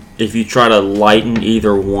 if you try to lighten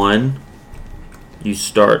either one, you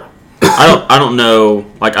start. I don't know.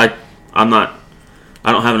 Like I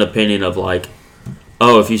don't have an opinion of like,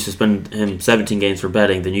 oh, if you suspend him 17 games for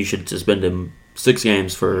betting, then you should suspend him 6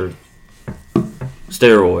 games for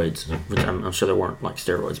steroids. Which I'm sure there weren't like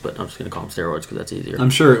steroids, but I'm just gonna call them steroids because that's easier. I'm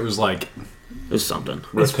sure it was like It was something.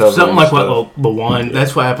 It's Recovery something like stuff. what Lawan.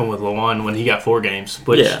 That's what happened with Lawan when he got 4 games.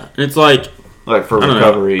 Which, Yeah, and it's like Like for I don't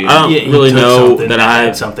recovery. know. I don't Yeah, he really took know something that had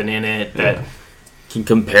I something in it that can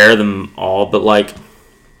compare them all, but like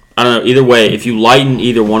I don't know. Either way, if you lighten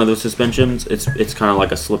either one of those suspensions, it's kind of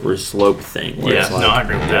like a slippery slope thing. Where yeah, it's like, no, I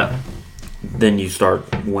agree with that. then you start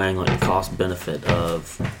weighing like the cost benefit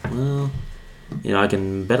of, well, I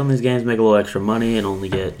can bet on these games, make a little extra money, and only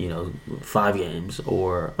get 5 games,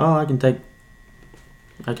 or I can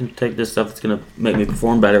take this stuff that's gonna make me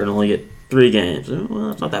perform better and only get 3 games.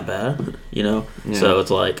 Well, it's not that bad, Yeah. So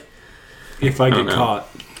it's like, if I I get don't know. caught.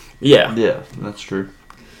 yeah. Yeah, that's true.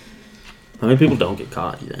 How many people don't get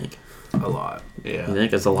caught? You think? A lot. Yeah. You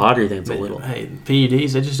think it's a lot or you think it's a little? Hey,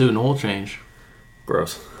 PEDs, they just do an oil change.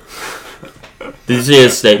 Gross. Did you see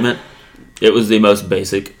his statement? It was the most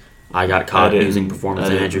basic. I got caught using performance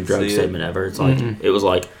enhancing drug statement ever. It's like it was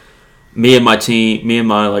like me and my team,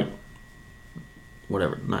 like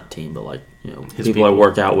whatever, not team, but like people I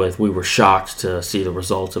work out with. We were shocked to see the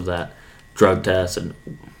results of that drug test, and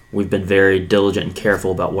we've been very diligent and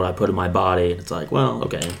careful about what I put in my body. And it's like, well,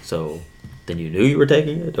 okay, so then you knew you were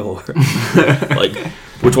taking it, or like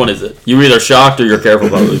which one is it? You're either shocked or you're careful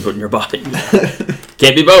about what you put in your body.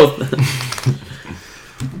 Can't be both.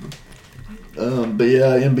 But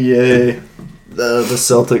yeah, NBA, the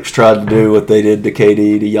Celtics tried to do what they did to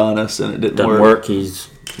KD to Giannis, and it didn't Doesn't work. He's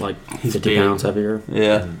like 50 big. pounds heavier.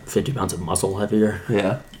 Yeah. And 50 pounds of muscle heavier.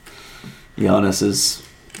 Yeah. Giannis is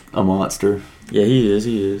a monster. Yeah, he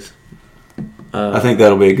is. I think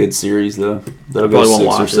that'll be a good series, though. That'll I probably go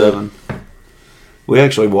won't 6 or 7. We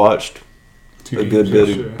actually watched 2 a good games bit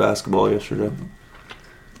yesterday. of basketball yesterday.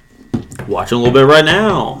 Watching a little bit right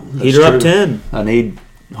now. That's Heater up true. 10. I need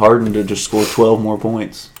Harden to just score 12 more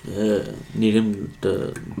points. Yeah, need him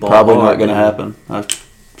to ball Probably hard, not going to man. happen. I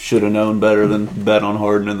should have known better than bet on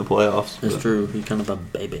Harden in the playoffs. That's but- true. He's kind of a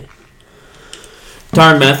baby.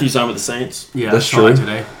 Tyrann Matthew signed with the Saints. Yeah, That's I saw it true.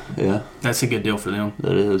 today. Yeah, That's a good deal for them.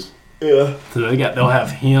 that is. Yeah. So they'll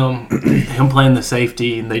have him playing the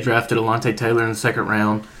safety, and they drafted Alontae Taylor in the second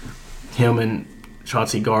round. Him and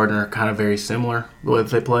Chauncey Gardner are kind of very similar the way that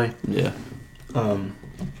they play. Yeah.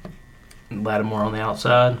 Lattimore on the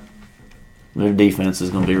outside. Their defense is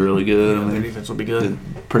going to be really good. I Their mean, defense will be good.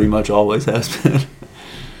 it pretty much always has been.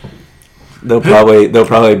 They'll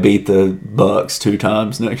probably beat the Bucks 2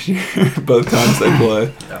 times next year. Both times they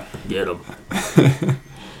play. Get him.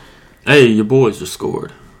 Hey, your boys just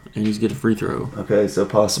scored. And he's get a free throw. Okay, so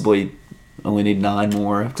possibly only need 9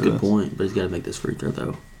 more after Good this. point, but he's got to make this free throw,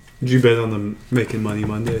 though. Did you bet on them making money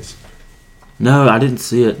Mondays? No, I didn't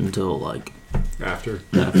see it until, like, After.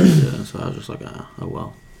 after. Yeah, so I was just like, oh,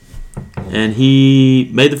 well. And he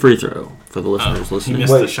made the free throw for the listeners He listening.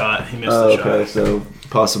 missed Wait. the shot. He missed Oh, the okay, shot. so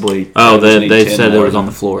possibly. Oh, just they need 10 said it more was on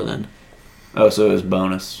then. the floor then. Oh, so it was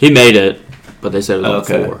bonus. He made it, but they said it was on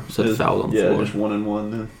the Okay. floor. Said the foul was on the Yeah, floor. just 1 and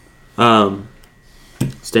 1 then.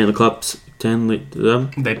 Stanley Cup's 10 them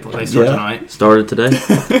They start Yeah. tonight. started today.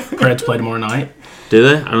 Preds play tomorrow night. Do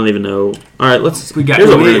they? I don't even know. All right, let's. We got here's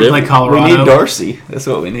what we're we gonna play do. Colorado. We need Darcy. That's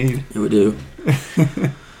what we need. Yeah, we do.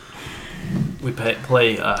 We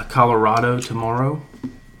play Colorado tomorrow.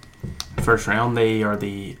 First round. They are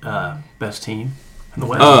the best team in the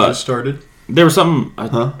West. Just started. There was something.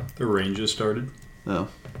 Huh? The Rangers started. No.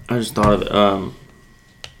 I just thought of it.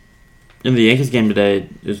 In the Yankees game today,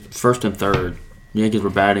 it was first and third. The Yankees were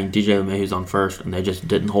batting. DJ LeMahieu's on first, and they just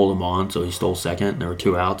didn't hold him on, so he stole second. There were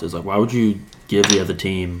 2 outs. It's like, why would you give the other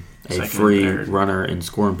team a Second, free third. runner in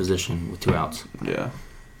scoring position with 2 outs? Yeah.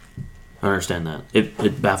 I don't understand that.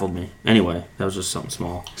 It baffled me. Anyway, that was just something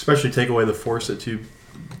small. Especially take away the force at 2.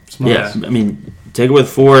 Yeah, I mean, take it with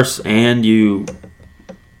force, and you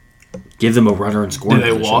give them a runner in scoring Did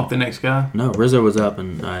they position. walk the next guy? No, Rizzo was up,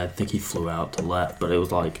 and I think he flew out to left, but it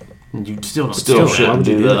was like, You still don't. Still why shouldn't would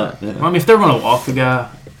you do do that. Well, I Yeah. mean, if they're going to walk the guy,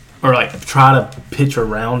 or like try to pitch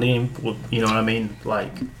around him, well, you know what I mean?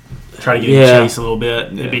 Like try to get him Yeah. chase a little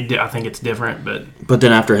bit. I think it's different, but but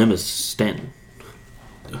then after him is Stanton.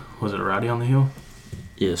 was it a Rowdy on the hill?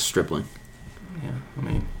 Yeah, Stripling. Yeah, I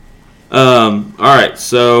mean, All right,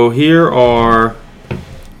 so here are.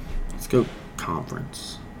 Let's go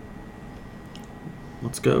conference.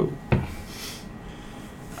 Let's go.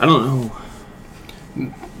 I don't know.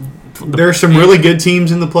 There are some really good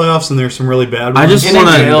teams in the playoffs, and there's some really bad ones. I just NHL, want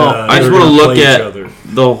to. I just they're want to gonna look play each at other.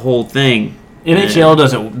 the whole thing. NHL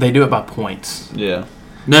doesn't. They do it by points. Yeah.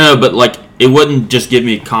 No, but like it wouldn't just give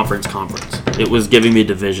me conference. It was giving me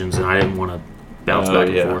divisions, and I didn't want to bounce back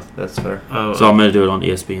and forth. That's fair. Oh, So I'm gonna do it on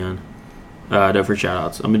ESPN. No free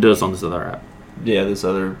shoutouts. I'm gonna do this on this other app. Yeah, this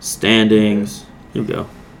other. Standings. Here we go.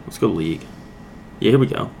 Let's go league. Yeah, here we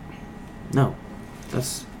go. No,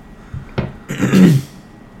 that's.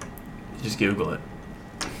 just Google it.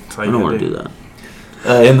 That's all I you don't gotta want to do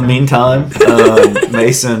that. In the meantime,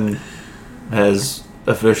 Mason has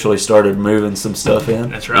officially started moving some stuff in.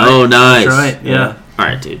 That's right. Oh, nice. That's right. Yeah. All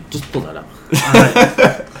right, dude. Just pull that up. All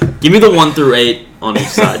right. Give me the 1 through 8 on each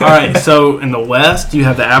side. All right. So in the West, you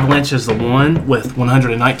have the Avalanche as the 1 with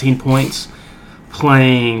 119 points,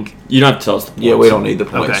 playing. You don't have to tell us the points. Yeah, we don't need the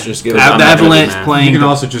points. Okay. Just give The us. I'm not gonna do Avalanche math. playing. You can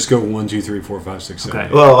also just go 1, 2, 3, 4, 5, 6, 7.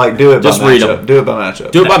 Okay. Well, like do it Just by read matchup. them. Do it by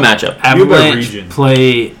matchup. Do it by matchup. Avalanche region.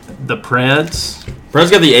 play the Preds.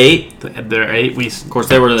 Preds got the 8. They're 8. Of course,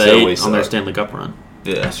 they were the So we 8 on their suck. Stanley Cup run.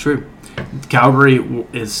 Yeah. That's true. Calgary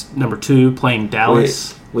is number 2 playing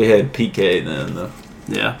Dallas. We had PK then, though.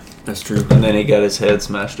 Yeah. That's true. And then he got his head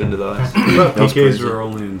smashed into the ice. But was PKs crazy. are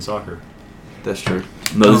only in soccer. That's true.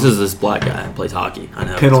 No, this is this black guy who plays hockey. I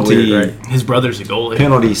know. Penalty. It's weird, right? His brother's a goalie.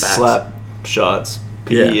 Penalty Facts. slap shots.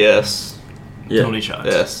 Yeah. PES. Yeah. Penalty shots.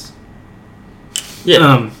 Yes.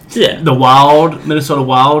 Yeah. Yeah. The Wild, Minnesota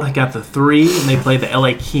Wild, got the 3, and they play the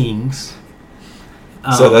LA Kings.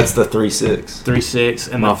 So that's the 3-6.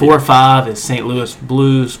 3-6, and Mafia. the 4-5 is St. Louis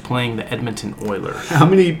Blues playing the Edmonton Oilers. How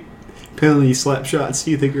many penalty slap shots do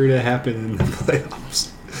you think are going to happen in the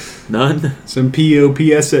playoffs? None. Some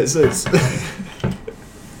POPSS.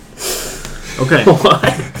 Okay, What?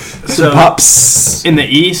 so Pops. in the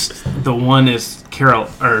East, the one is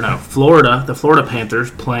Florida. The Florida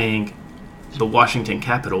Panthers playing the Washington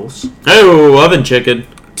Capitals. Oh, oven chicken.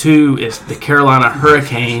 2 is the Carolina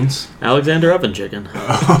Hurricanes. Alexander Oven chicken.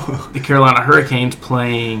 The Carolina Hurricanes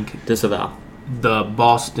playing Disavow. the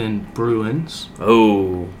Boston Bruins.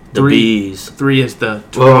 Oh, the 3 bees. 3 is the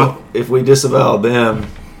Toronto. Well, if we disavow them.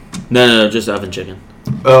 No, just oven chicken.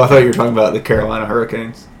 Oh, I thought you were talking about the Carolina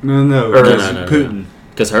Hurricanes. No, Or- it's No. Putin.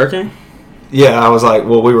 Because hurricane? Yeah, I was like,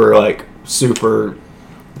 well, we were like super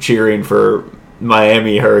cheering for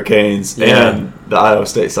Miami Hurricanes Yeah. and the Iowa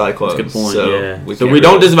State Cyclones. That's a good point. So yeah. we So can't we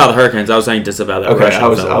don't really- disavow the hurricanes. I was saying disavow the Okay, Russians.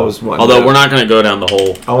 I was though. wanting Although to- we're not going to go down the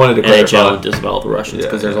whole I wanted to clarify. NHL and disavow the Russians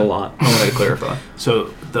because there's a lot. I wanted to clarify. So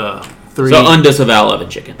the 3 So undisavow oven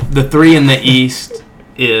chicken. the 3 in the East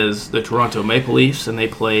is the Toronto Maple Leafs, and they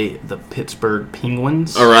play the Pittsburgh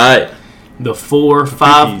Penguins. All right. The 4-5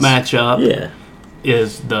 Pinkies. matchup Yeah.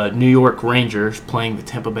 is the New York Rangers playing the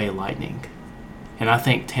Tampa Bay Lightning. And I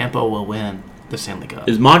think Tampa will win the Stanley Cup.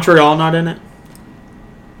 Is Montreal not in it?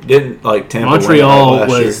 Didn't like Tampa win it Montreal last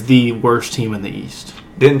was year? the worst team in the East.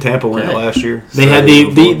 Didn't Tampa win it Okay. last year? They Or had year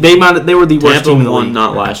before? they were the worst Tampa team in the won league.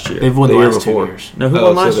 not last year. They've won the The year last before. 2 years. No, who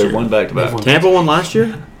won last so they year? won back to They've back. won- Tampa won last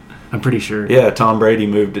year? I'm pretty sure. Yeah, Tom Brady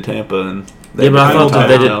moved to Tampa and Yeah, but I became thought that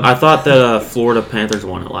they tied did. down. I thought that Florida Panthers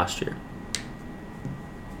won it last year.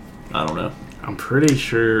 I don't know. I'm pretty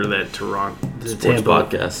sure that Toronto, Sports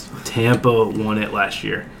podcast. Tampa won it last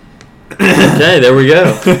year. Okay, there we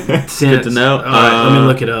go. Good to know. All right, let me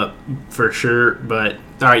look it up for sure. But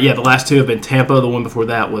all right, yeah, the last 2 have been Tampa. The one before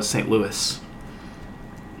that was St. Louis.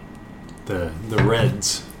 The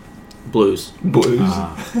Reds. Blues. Blues.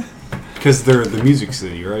 Because they're the music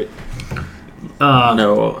city, right?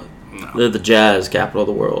 No, they're the jazz capital of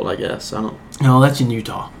the world. I guess I don't. No, that's in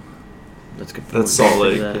Utah. That's good. That's Salt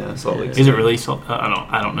Lake. That. Yeah, Salt Lake. Is it really?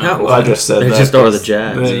 I don't know. No. Well, I just said They that. just are the because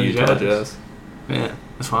Jazz. It's The the Utah Jazz. Jazz. Yeah,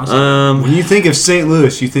 that's what I said. When you think of St.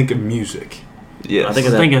 Louis, you think of music. Yes. I think I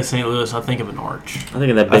of that. think of St. Louis. I think of an arch. I think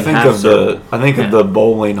of that I big think half of circle. the Yeah.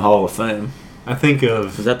 Bowling Hall of Fame. I think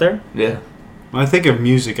of Is that there? Yeah. when I think of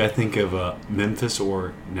music, I think of Memphis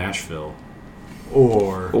or Nashville,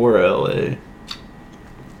 or Or LA.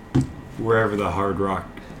 wherever the Hard Rock.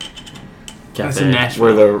 That's Cafe. in Nashville.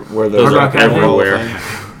 Where the Those are Rock and Roll everywhere. Hall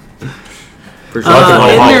of Fame. For Uh, sure. Rock and Roll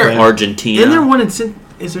in Hall of there- Fame. Argentina. Isn't there one in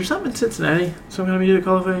Is there something in Cincinnati? Some kind of music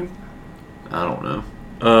Hall of Fame? I don't know.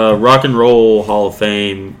 Rock and Roll Hall of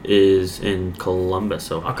Fame is in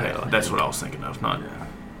Columbus, Ohio. Okay, that's what I was thinking of. Not.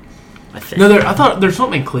 I think. No, I thought there's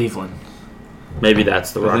something in Cleveland. Maybe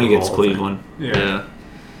that's the Rock I think and it's Roll Hall of Fame. Cleveland. Yeah.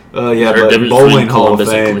 Yeah. There But difference Bowling between Hall of Columbus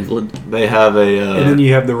and Fame, Cleveland. they have a And then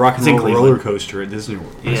you have the Rock and It's in Roll Cleveland. roller coaster at Disney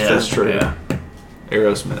World. Yeah, that's true. Yeah.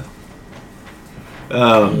 Aerosmith.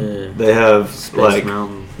 Yeah. They have Space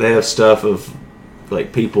Mountain. they have stuff of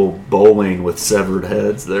like people bowling with severed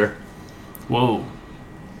heads there. Whoa.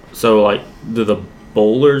 So, like, do the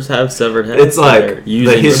bowlers have severed heads? It's like They're the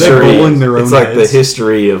using history. bowling their It's own like the heads?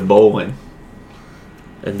 history of bowling.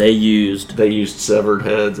 and they used. They used severed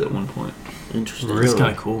heads at one point. Interesting. It's Really?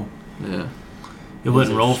 kind of cool. Yeah. It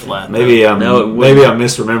wouldn't roll flat. Maybe I'm No, it wouldn't. maybe I'm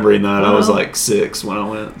misremembering that. I was Well. like 6 when I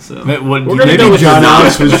went. So What, We're you gonna Maybe go with John your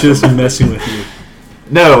Alex knowledge. was just messing with you.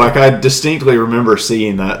 no, like I distinctly remember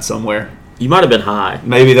seeing that somewhere. You might have been high.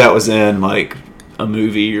 Maybe that was in like a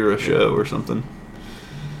movie or a show or something.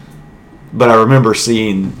 But I remember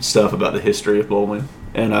seeing stuff about the history of bowling,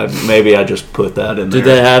 and I just put that in there. Did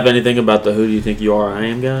they have anything about the "Who do you think you are? I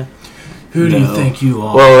am" guy? Who do you No. think you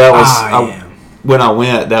are? Well, that was I am. when I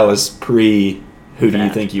went. That was pre. Who do you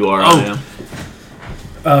That. think you are? Oh.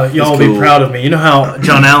 I am. Y'all It's be cool. proud of me. You know how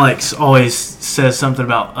John Alex always says something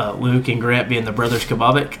about Luke and Grant being the brothers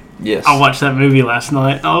Kababik? Yes, I watched that movie last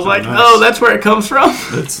night. I was like, nice. oh, that's where it comes from.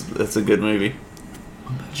 that's a good movie.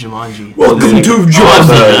 Jumanji. Welcome to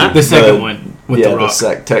John. The second one with yeah, the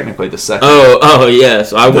rock. technically the second. Oh,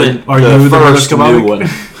 yes. I went. Are the you the brothers first new Kababik? one.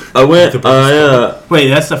 I went. Wait,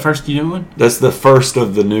 that's the first new one? That's the first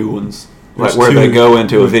of the new ones. There's Like where they two go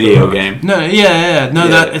into a with video the- game. No, yeah. No,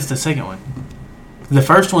 Yeah. it's the second one. The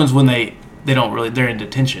first one's when they don't really, they're in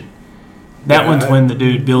detention. That Yeah, one's when the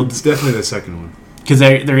dude It's builds, definitely the second one. because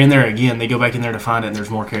they're in there again. They go back in there to find it, and there's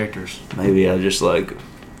more characters. Maybe I just like.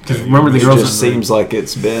 Because remember the It girls. just seems like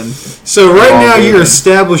it's been. So right now All you're good.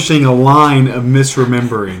 establishing a line of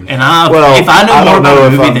misremembering. And if I I know more don't know about a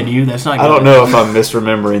if movie I'm- than you, that's not. I don't know if I'm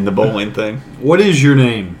misremembering the bowling thing. What is your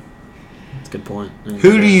name? That's a good point.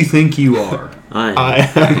 Who do you think you are?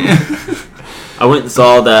 I went and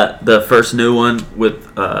saw the first new one with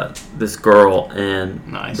this girl, and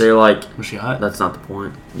Nice. they're like, Was she hot? that's not the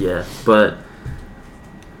point. Yeah, but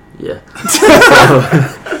yeah.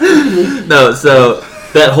 No, so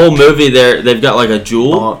that whole movie, they've got like a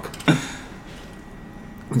jewel, Bonk.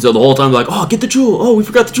 and so the whole time they're like, oh, get the jewel. Oh, we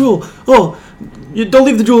forgot the jewel. Oh, you don't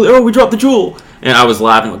leave the jewel. Oh, we dropped the jewel. And I was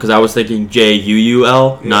laughing because I was thinking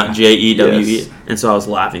Juul, not Jewe. Yes. And so I was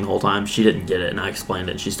laughing the whole time. She didn't get it, and I explained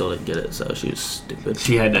it, and she still didn't get it, so she was stupid.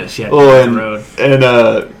 She had to. She had to Oh, hit and the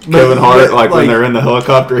road. Kevin Hart, like when like- they're in the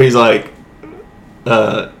helicopter, he's like,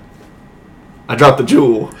 "I dropped the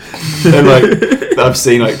jewel," and like I've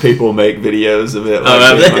seen like people make videos of it,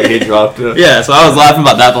 have like, they? like he dropped it. Yeah, so I was laughing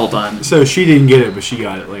about that the whole time. So she didn't get it, but she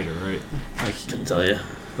got it later, right? Couldn't tell you.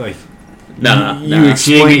 Like Nah, you nah.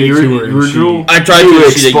 explained it You to were- her. you were and she- jewel? I tried You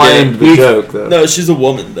to. She didn't explained get the it. joke though. No, she's a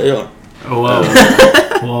woman. They are. Oh, whoa.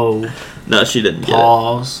 Whoa. No, she didn't get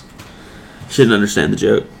Pause. it. She didn't understand the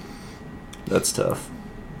joke. That's tough.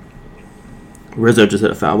 Rizzo just hit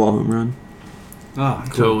a foul ball home run. Ah,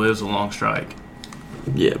 cool. So it was a long strike.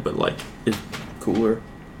 Yeah, but like it's cooler.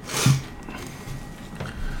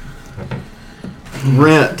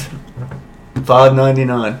 Rent,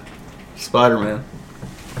 $5.99. Spider-Man.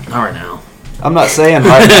 All right now. I'm not saying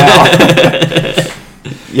right now.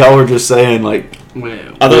 Y'all were just saying like, Well,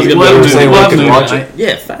 I thought it was gonna we'll be say we we'll can move watch it. it.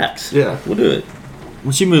 Yeah, facts. Yeah, We'll do it.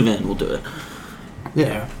 Once you move in, we'll do it.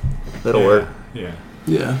 Yeah. that'll Yeah, work. Yeah.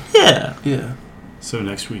 Yeah. Yeah. Yeah. So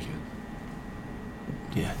next weekend.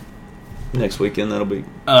 Yeah. Next weekend that'll be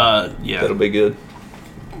Yeah. that'll be good.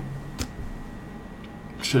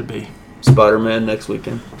 Should be. Spider-Man next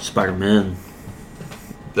weekend. Spider-Man.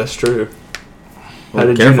 That's true. Well, How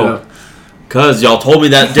did careful. you know? Cause y'all told me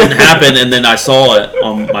that didn't happen, and then I saw it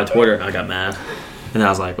on my Twitter, and I got mad. And I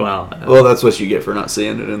was like, "Well, Well, that's what you get for not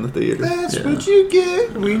seeing it in the theater. That's Yeah. what you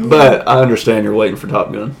get. But I understand you're waiting for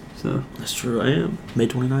Top Gun. So that's true. I am May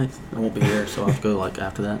 29th. I won't be here, so I'll have to go like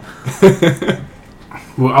after that.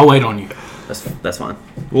 Well, I'll wait on you. That's fine.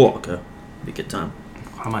 We'll all go. Be a good time.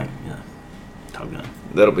 I might. Yeah. Top Gun.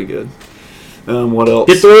 that'll be good. What else?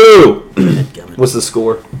 Get through. What's the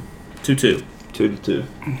score? 2-2. 2-2.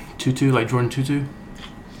 2-2, like Jordan 2-2.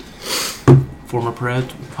 Former Perez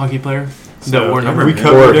hockey player. So wore have number. we Or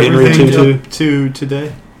covered Henry everything Tutu. to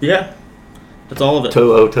today? Yeah, that's all of it.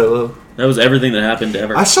 Toho. That was everything that happened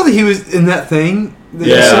ever. I saw that he was in that thing. They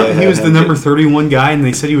Yeah. said he was the Yeah. number 31 guy, and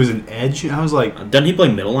they said he was an edge. And I was like, Doesn't he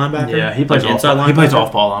play middle linebacker? Yeah, he plays like inside linebacker. He plays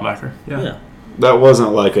off-ball linebacker. Yeah. That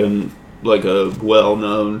wasn't like a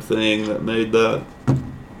well-known thing that made that,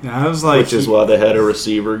 I was like, which is why they had a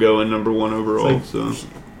receiver going number 1 overall. Like- So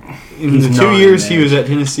in He's the not 2 an years he edge. was at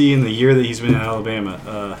Tennessee, and the year that he's been at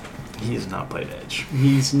Alabama, He has not played edge.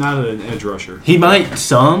 he's not an edge rusher. He might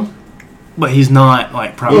some, but he's not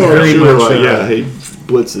like yeah, primary. very much, yeah, he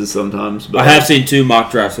blitzes sometimes. But I have seen 2 mock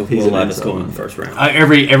drafts with He's Will an Levis inside going in linebacker. the first round.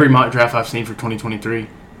 Every mock draft I've seen for 2023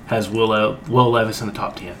 has Will Levis in the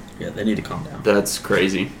top 10. Yeah, they need to calm down. That's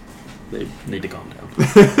crazy. They need to calm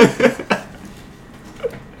down.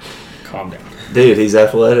 Calm down. Dude, he's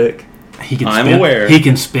athletic. He can. I'm spin, aware. He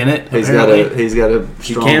can spin it. He's apparently. got a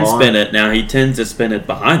He strong can arm. spin it. Now, he tends to spin it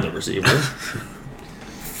behind the receiver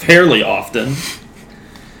fairly often,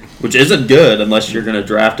 which isn't good unless you're going to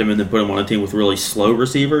draft him and then put him on a team with really slow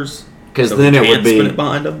receivers. Because So then he it would can't be spin it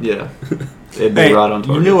behind him. yeah, it'd be Hey, right on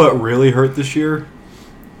target. you know what really hurt this year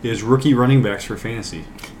is rookie running backs for fantasy.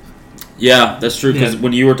 Yeah, that's true. Because Yeah.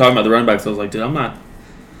 when you were talking about the running backs, I was like, dude, I'm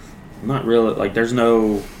not really like. There's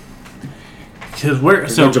no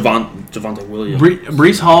Javonte Williams.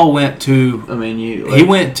 Brees Hall went to. I mean, He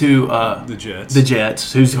went to The Jets. the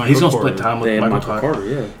Jets. He's going to Michael split Carter. time with They had Michael Michael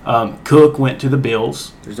Carter. Carter. Yeah, Cook went to the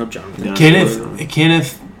Bills. there's no Jonathan. Yeah.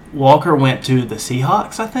 Kenneth Walker went to the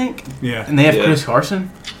Seahawks, I think, Yeah. and they have Yeah. Chris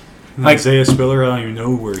Carson. And like- Isaiah Spiller, I don't even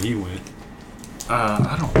know where he went.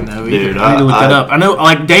 I don't know. Dude, I need to look that I- up. I know,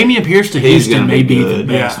 like Damian Pierce to He's Houston gonna may be be the good.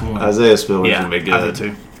 best Yeah. one. Isaiah Spiller's Yeah, gonna be I do good.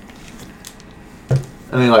 too.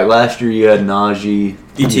 I mean, like last year you had Najee.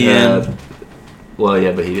 ETN. Well,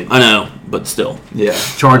 yeah, but he didn't. I know, but still. Yeah.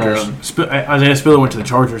 Chargers. Isaiah Spiller went to the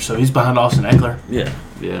Chargers, so he's behind Austin Eckler. Yeah.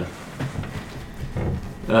 Yeah.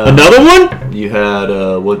 Another one? You had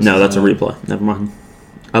what's No, that's a replay. Never mind.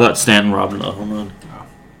 I thought Stanton robbed another home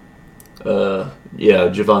run. Yeah,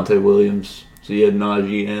 Javonte Williams. So you had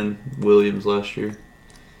Najee and Williams last year.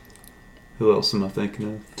 Who else am I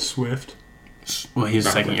thinking of? Swift. Well, he's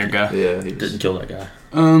a second-year guy. Yeah, he was. Didn't kill that guy.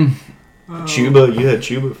 Chuba, you had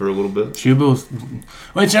Chuba for a little bit. Chuba was...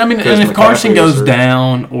 Which, I mean, Chris and if Carson McCaffrey goes is hurt.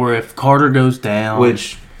 down, or if Carter goes down...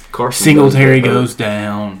 Which Carson Singletary does get hurt. goes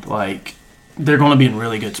down, like, they're going to be in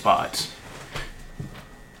really good spots.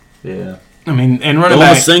 Yeah, I mean, and running Go on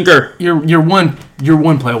a back... sinker. You're one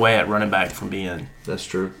play away at running back from being that's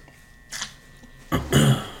true.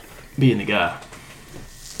 the guy.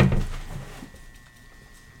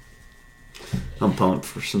 I'm pumped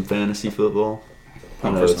for some fantasy football. I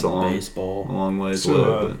I'm know for it's a some long baseball. ways So,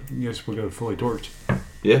 away, you guys will go fully torched. but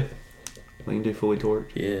yeah, we can do fully torqued.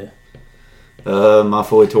 Yeah. My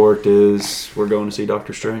fully torqued is we're going to see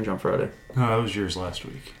Doctor Strange on Friday. Oh, that was yours last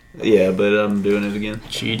week. Yeah, but I'm doing it again.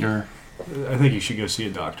 Cheater. I think you should go see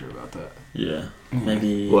a doctor about that. Yeah.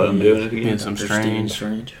 Maybe. What, I'm doing it again? Being some Dr. Stephen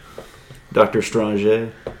strange. Doctor Strange.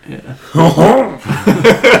 Yeah.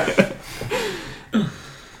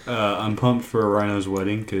 I'm pumped for Rhino's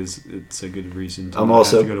wedding because it's a good reason to I'm not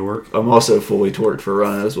also- have to go to work. I'm also fully torqued for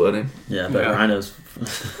Rhino's wedding. Yeah, but Yeah. Rhino's.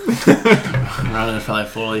 Rhino's probably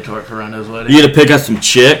fully torqued for Rhino's wedding. You gonna pick us some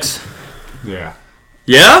chicks? Yeah.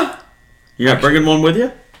 Yeah? You're not bringing one with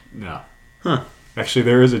you? No. Huh. Actually,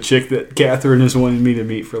 there is a chick that Catherine has wanted me to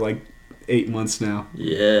meet for like 8 months now.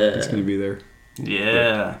 Yeah. It's going to be there.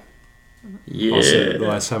 Yeah. Yeah. Also, the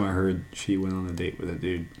last time I heard, she went on a date with a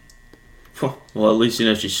dude. Well, at least you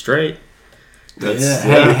know she's straight. That's,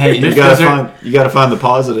 Yeah. Hey, you just gotta 'cause they're- you gotta find the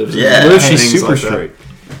positives. in Yeah. What if things she's super like that. straight?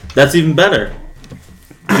 That's even better.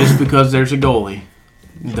 Just because there's a goalie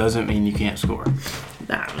doesn't mean you can't score.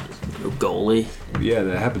 Nah, no goalie. Yeah,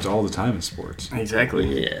 that happens all the time in sports.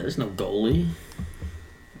 Exactly. Yeah, there's no goalie.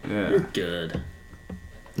 Yeah. You're good.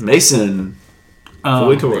 Mason,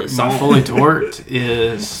 fully torqued. My fully torqued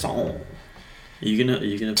is... Song. You gonna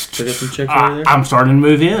pick up some chicks over there? I'm starting to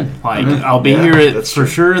move in. Like, I'll be Yeah, here that's for true.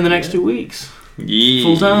 sure in the next 2 weeks. Yeah.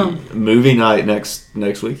 Full time. movie night next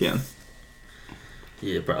weekend.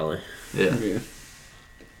 Yeah, probably. Yeah. Yeah.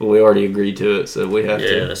 Well, we already agreed to it, so we have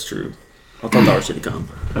Yeah, to. that's true. I'll tell Darcy to come.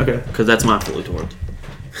 Okay. Because that's my fully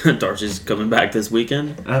torqued. Darcy's coming back this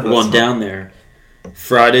weekend. Oh, that's Well, I'm fun. down there.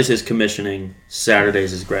 Friday's his commissioning. Saturday's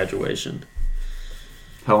his graduation.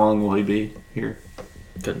 How long will he be here?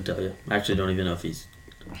 Couldn't tell you. I actually don't even know if he's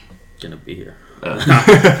gonna be here. Oh.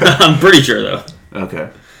 I'm pretty sure though. Okay.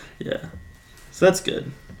 Yeah. So that's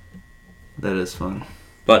good. That is fun.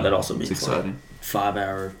 But that also It's means exciting. 5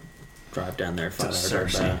 hour drive down there, 5 hour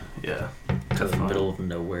drive back. Yeah. To the middle of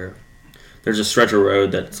nowhere. There's a stretch of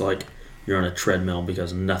road that's like you're on a treadmill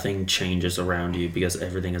because nothing changes around you because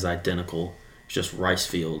everything is identical. It's just rice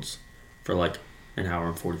fields for like an hour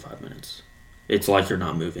and 45 minutes. It's like you're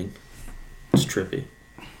not moving. It's trippy.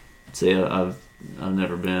 See, I've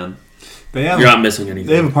never been. They have, You're not missing anything.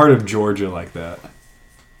 they have a part of Georgia like that.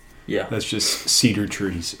 Yeah. That's just cedar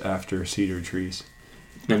trees after cedar trees.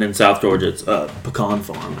 And in South Georgia, it's pecan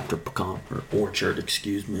farm after pecan or orchard.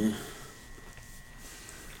 Excuse me.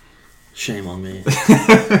 Shame on me.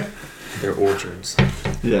 They're orchards.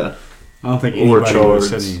 Yeah. I don't think Or anybody would have said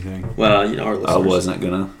chards. anything. Well, you know our listeners. I wasn't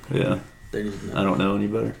gonna. Yeah. They didn't know. I don't know any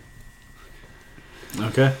better.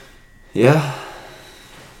 Okay. Yeah.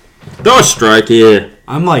 Don't strike it.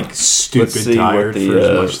 I'm like Let's stupid see tired what the, for as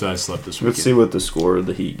uh, much that I slept this weekend. Let's see what the score of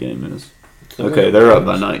the Heat game is. Okay, they're up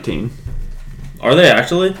by 19. Are they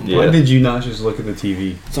actually? Why Yeah. did you not just look at the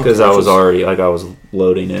TV? Because I was already I was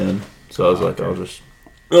loading in, so I was like, I'll just.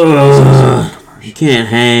 You can't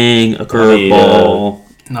hang a I curveball.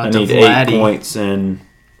 Not need to 8 Vladdy. points in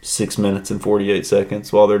 6 minutes and 48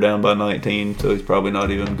 seconds while they're down by 19, so he's probably not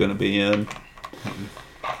even going to be in.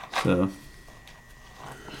 So.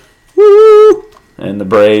 Woo! And the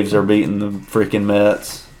Braves are beating the freaking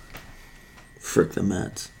Mets. Frick the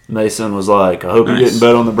Mets. Mason was like, I hope Nice. you didn't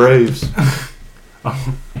bet on the Braves.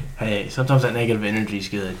 Hey, sometimes that negative energy is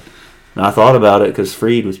good. And I thought about it because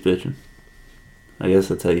Freed was pitching. I guess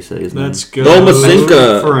that's how you say his name. Let's go,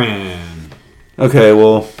 Domasinka. friend. Okay,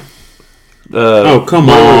 well. Oh, come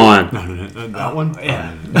on. No, that one.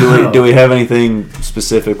 Yeah. Do we have anything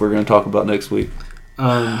specific we're going to talk about next week?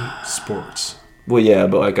 Sports. Well, yeah,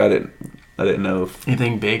 but like I didn't know if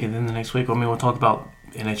Anything big in the next week? I mean, we'll talk about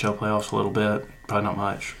NHL playoffs a little bit. Probably not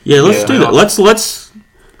much. Yeah, let's Yeah. do that.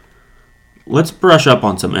 Let's brush up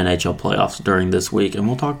on some NHL playoffs during this week, and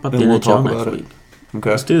we'll talk about Then the we'll NHL talk next about it. week. okay.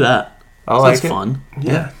 Let's do that. I like It's it. fun.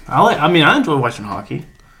 Yeah, I enjoy watching hockey.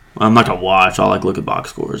 I'm not gonna watch. I'll look at box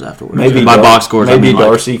scores afterwards. Maybe by box scores, I maybe mean,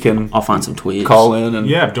 Darcy can I'll find some tweets. call in and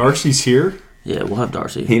Yeah, if Darcy's here, Yeah, we'll have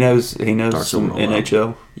Darcy. he knows Darcy some will roll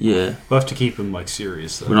NHL. Yeah, we'll have to keep him like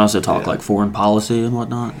serious we though. can also talk Yeah. like foreign policy and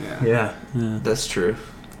whatnot. Yeah, Yeah, That's true.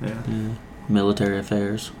 Yeah. military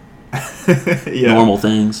affairs, Yeah. normal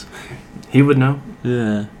things. he would know.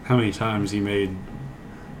 Yeah, How many times he made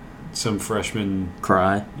some freshman?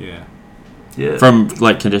 cry Yeah. Yeah, from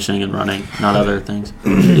like conditioning and running, not other things.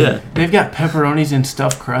 Yeah, they've got pepperonis and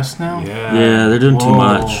stuffed crust now. yeah, they're doing too Whoa.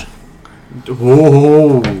 much.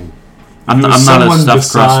 Whoa. I'm not a Someone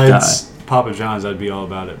stuffed crust besides guy. Papa John's, I'd be all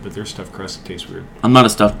about it, but their stuffed crust tastes weird. I'm not a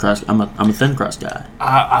stuffed crust. I'm a thin crust guy.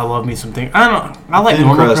 I love me some things. I like Thin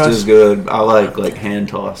normal crust crust. is good. I like hand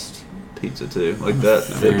tossed pizza too. Like that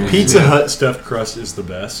thick Yeah. Pizza Hut stuffed crust is the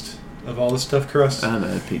best of all the stuffed crust. I haven't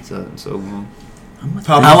had Pizza Hut in so long.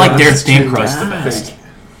 Papa I like their John's thin too crust the bad. best.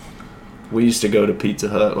 We used to go to Pizza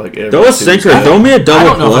Hut like every Throw a Tuesday. sinker. Throw me a I double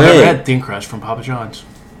don't know if I've ever play. had thin crust from Papa John's.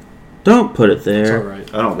 Don't put it It's there. all right.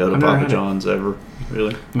 I don't go to I've never Papa had it. John's ever,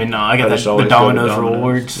 really. I mean, no, I got just the always go to Domino's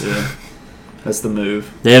rewards. Yeah. That's the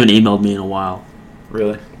move. They haven't emailed me in a while.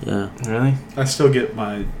 Really. Yeah, Really? I still get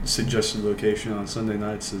my suggested location on Sunday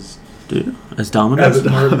nights as dude, it's Domino's.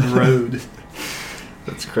 Abbott Martin Road.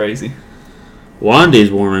 That's crazy.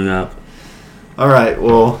 Wandy's warming up. All right.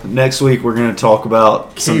 Well, next week we're going to talk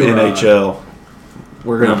about some K-Rod. NHL.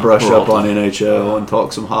 We're going to No, brush we're up all on NHL and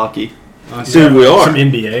talk some hockey. Honestly, Dude, we are. Some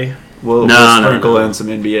NBA. We'll No, sprinkle no. in some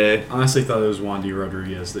NBA. honestly thought it was Wandy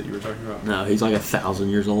Rodriguez that you were talking about. No, he's like 1,000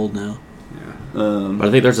 years old now. Yeah. But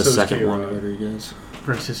I think there's a So is second K-Rod. one. Rodriguez.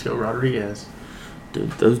 Francisco Rodriguez. Dude,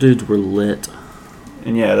 those dudes were lit.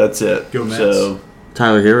 And yeah, that's it. Go Mets. So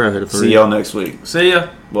Tyler Hero hit a 3. see y'all next week. See ya.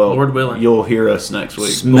 Well, Lord willing. you'll hear us next week.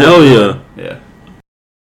 Smell ya. Yeah.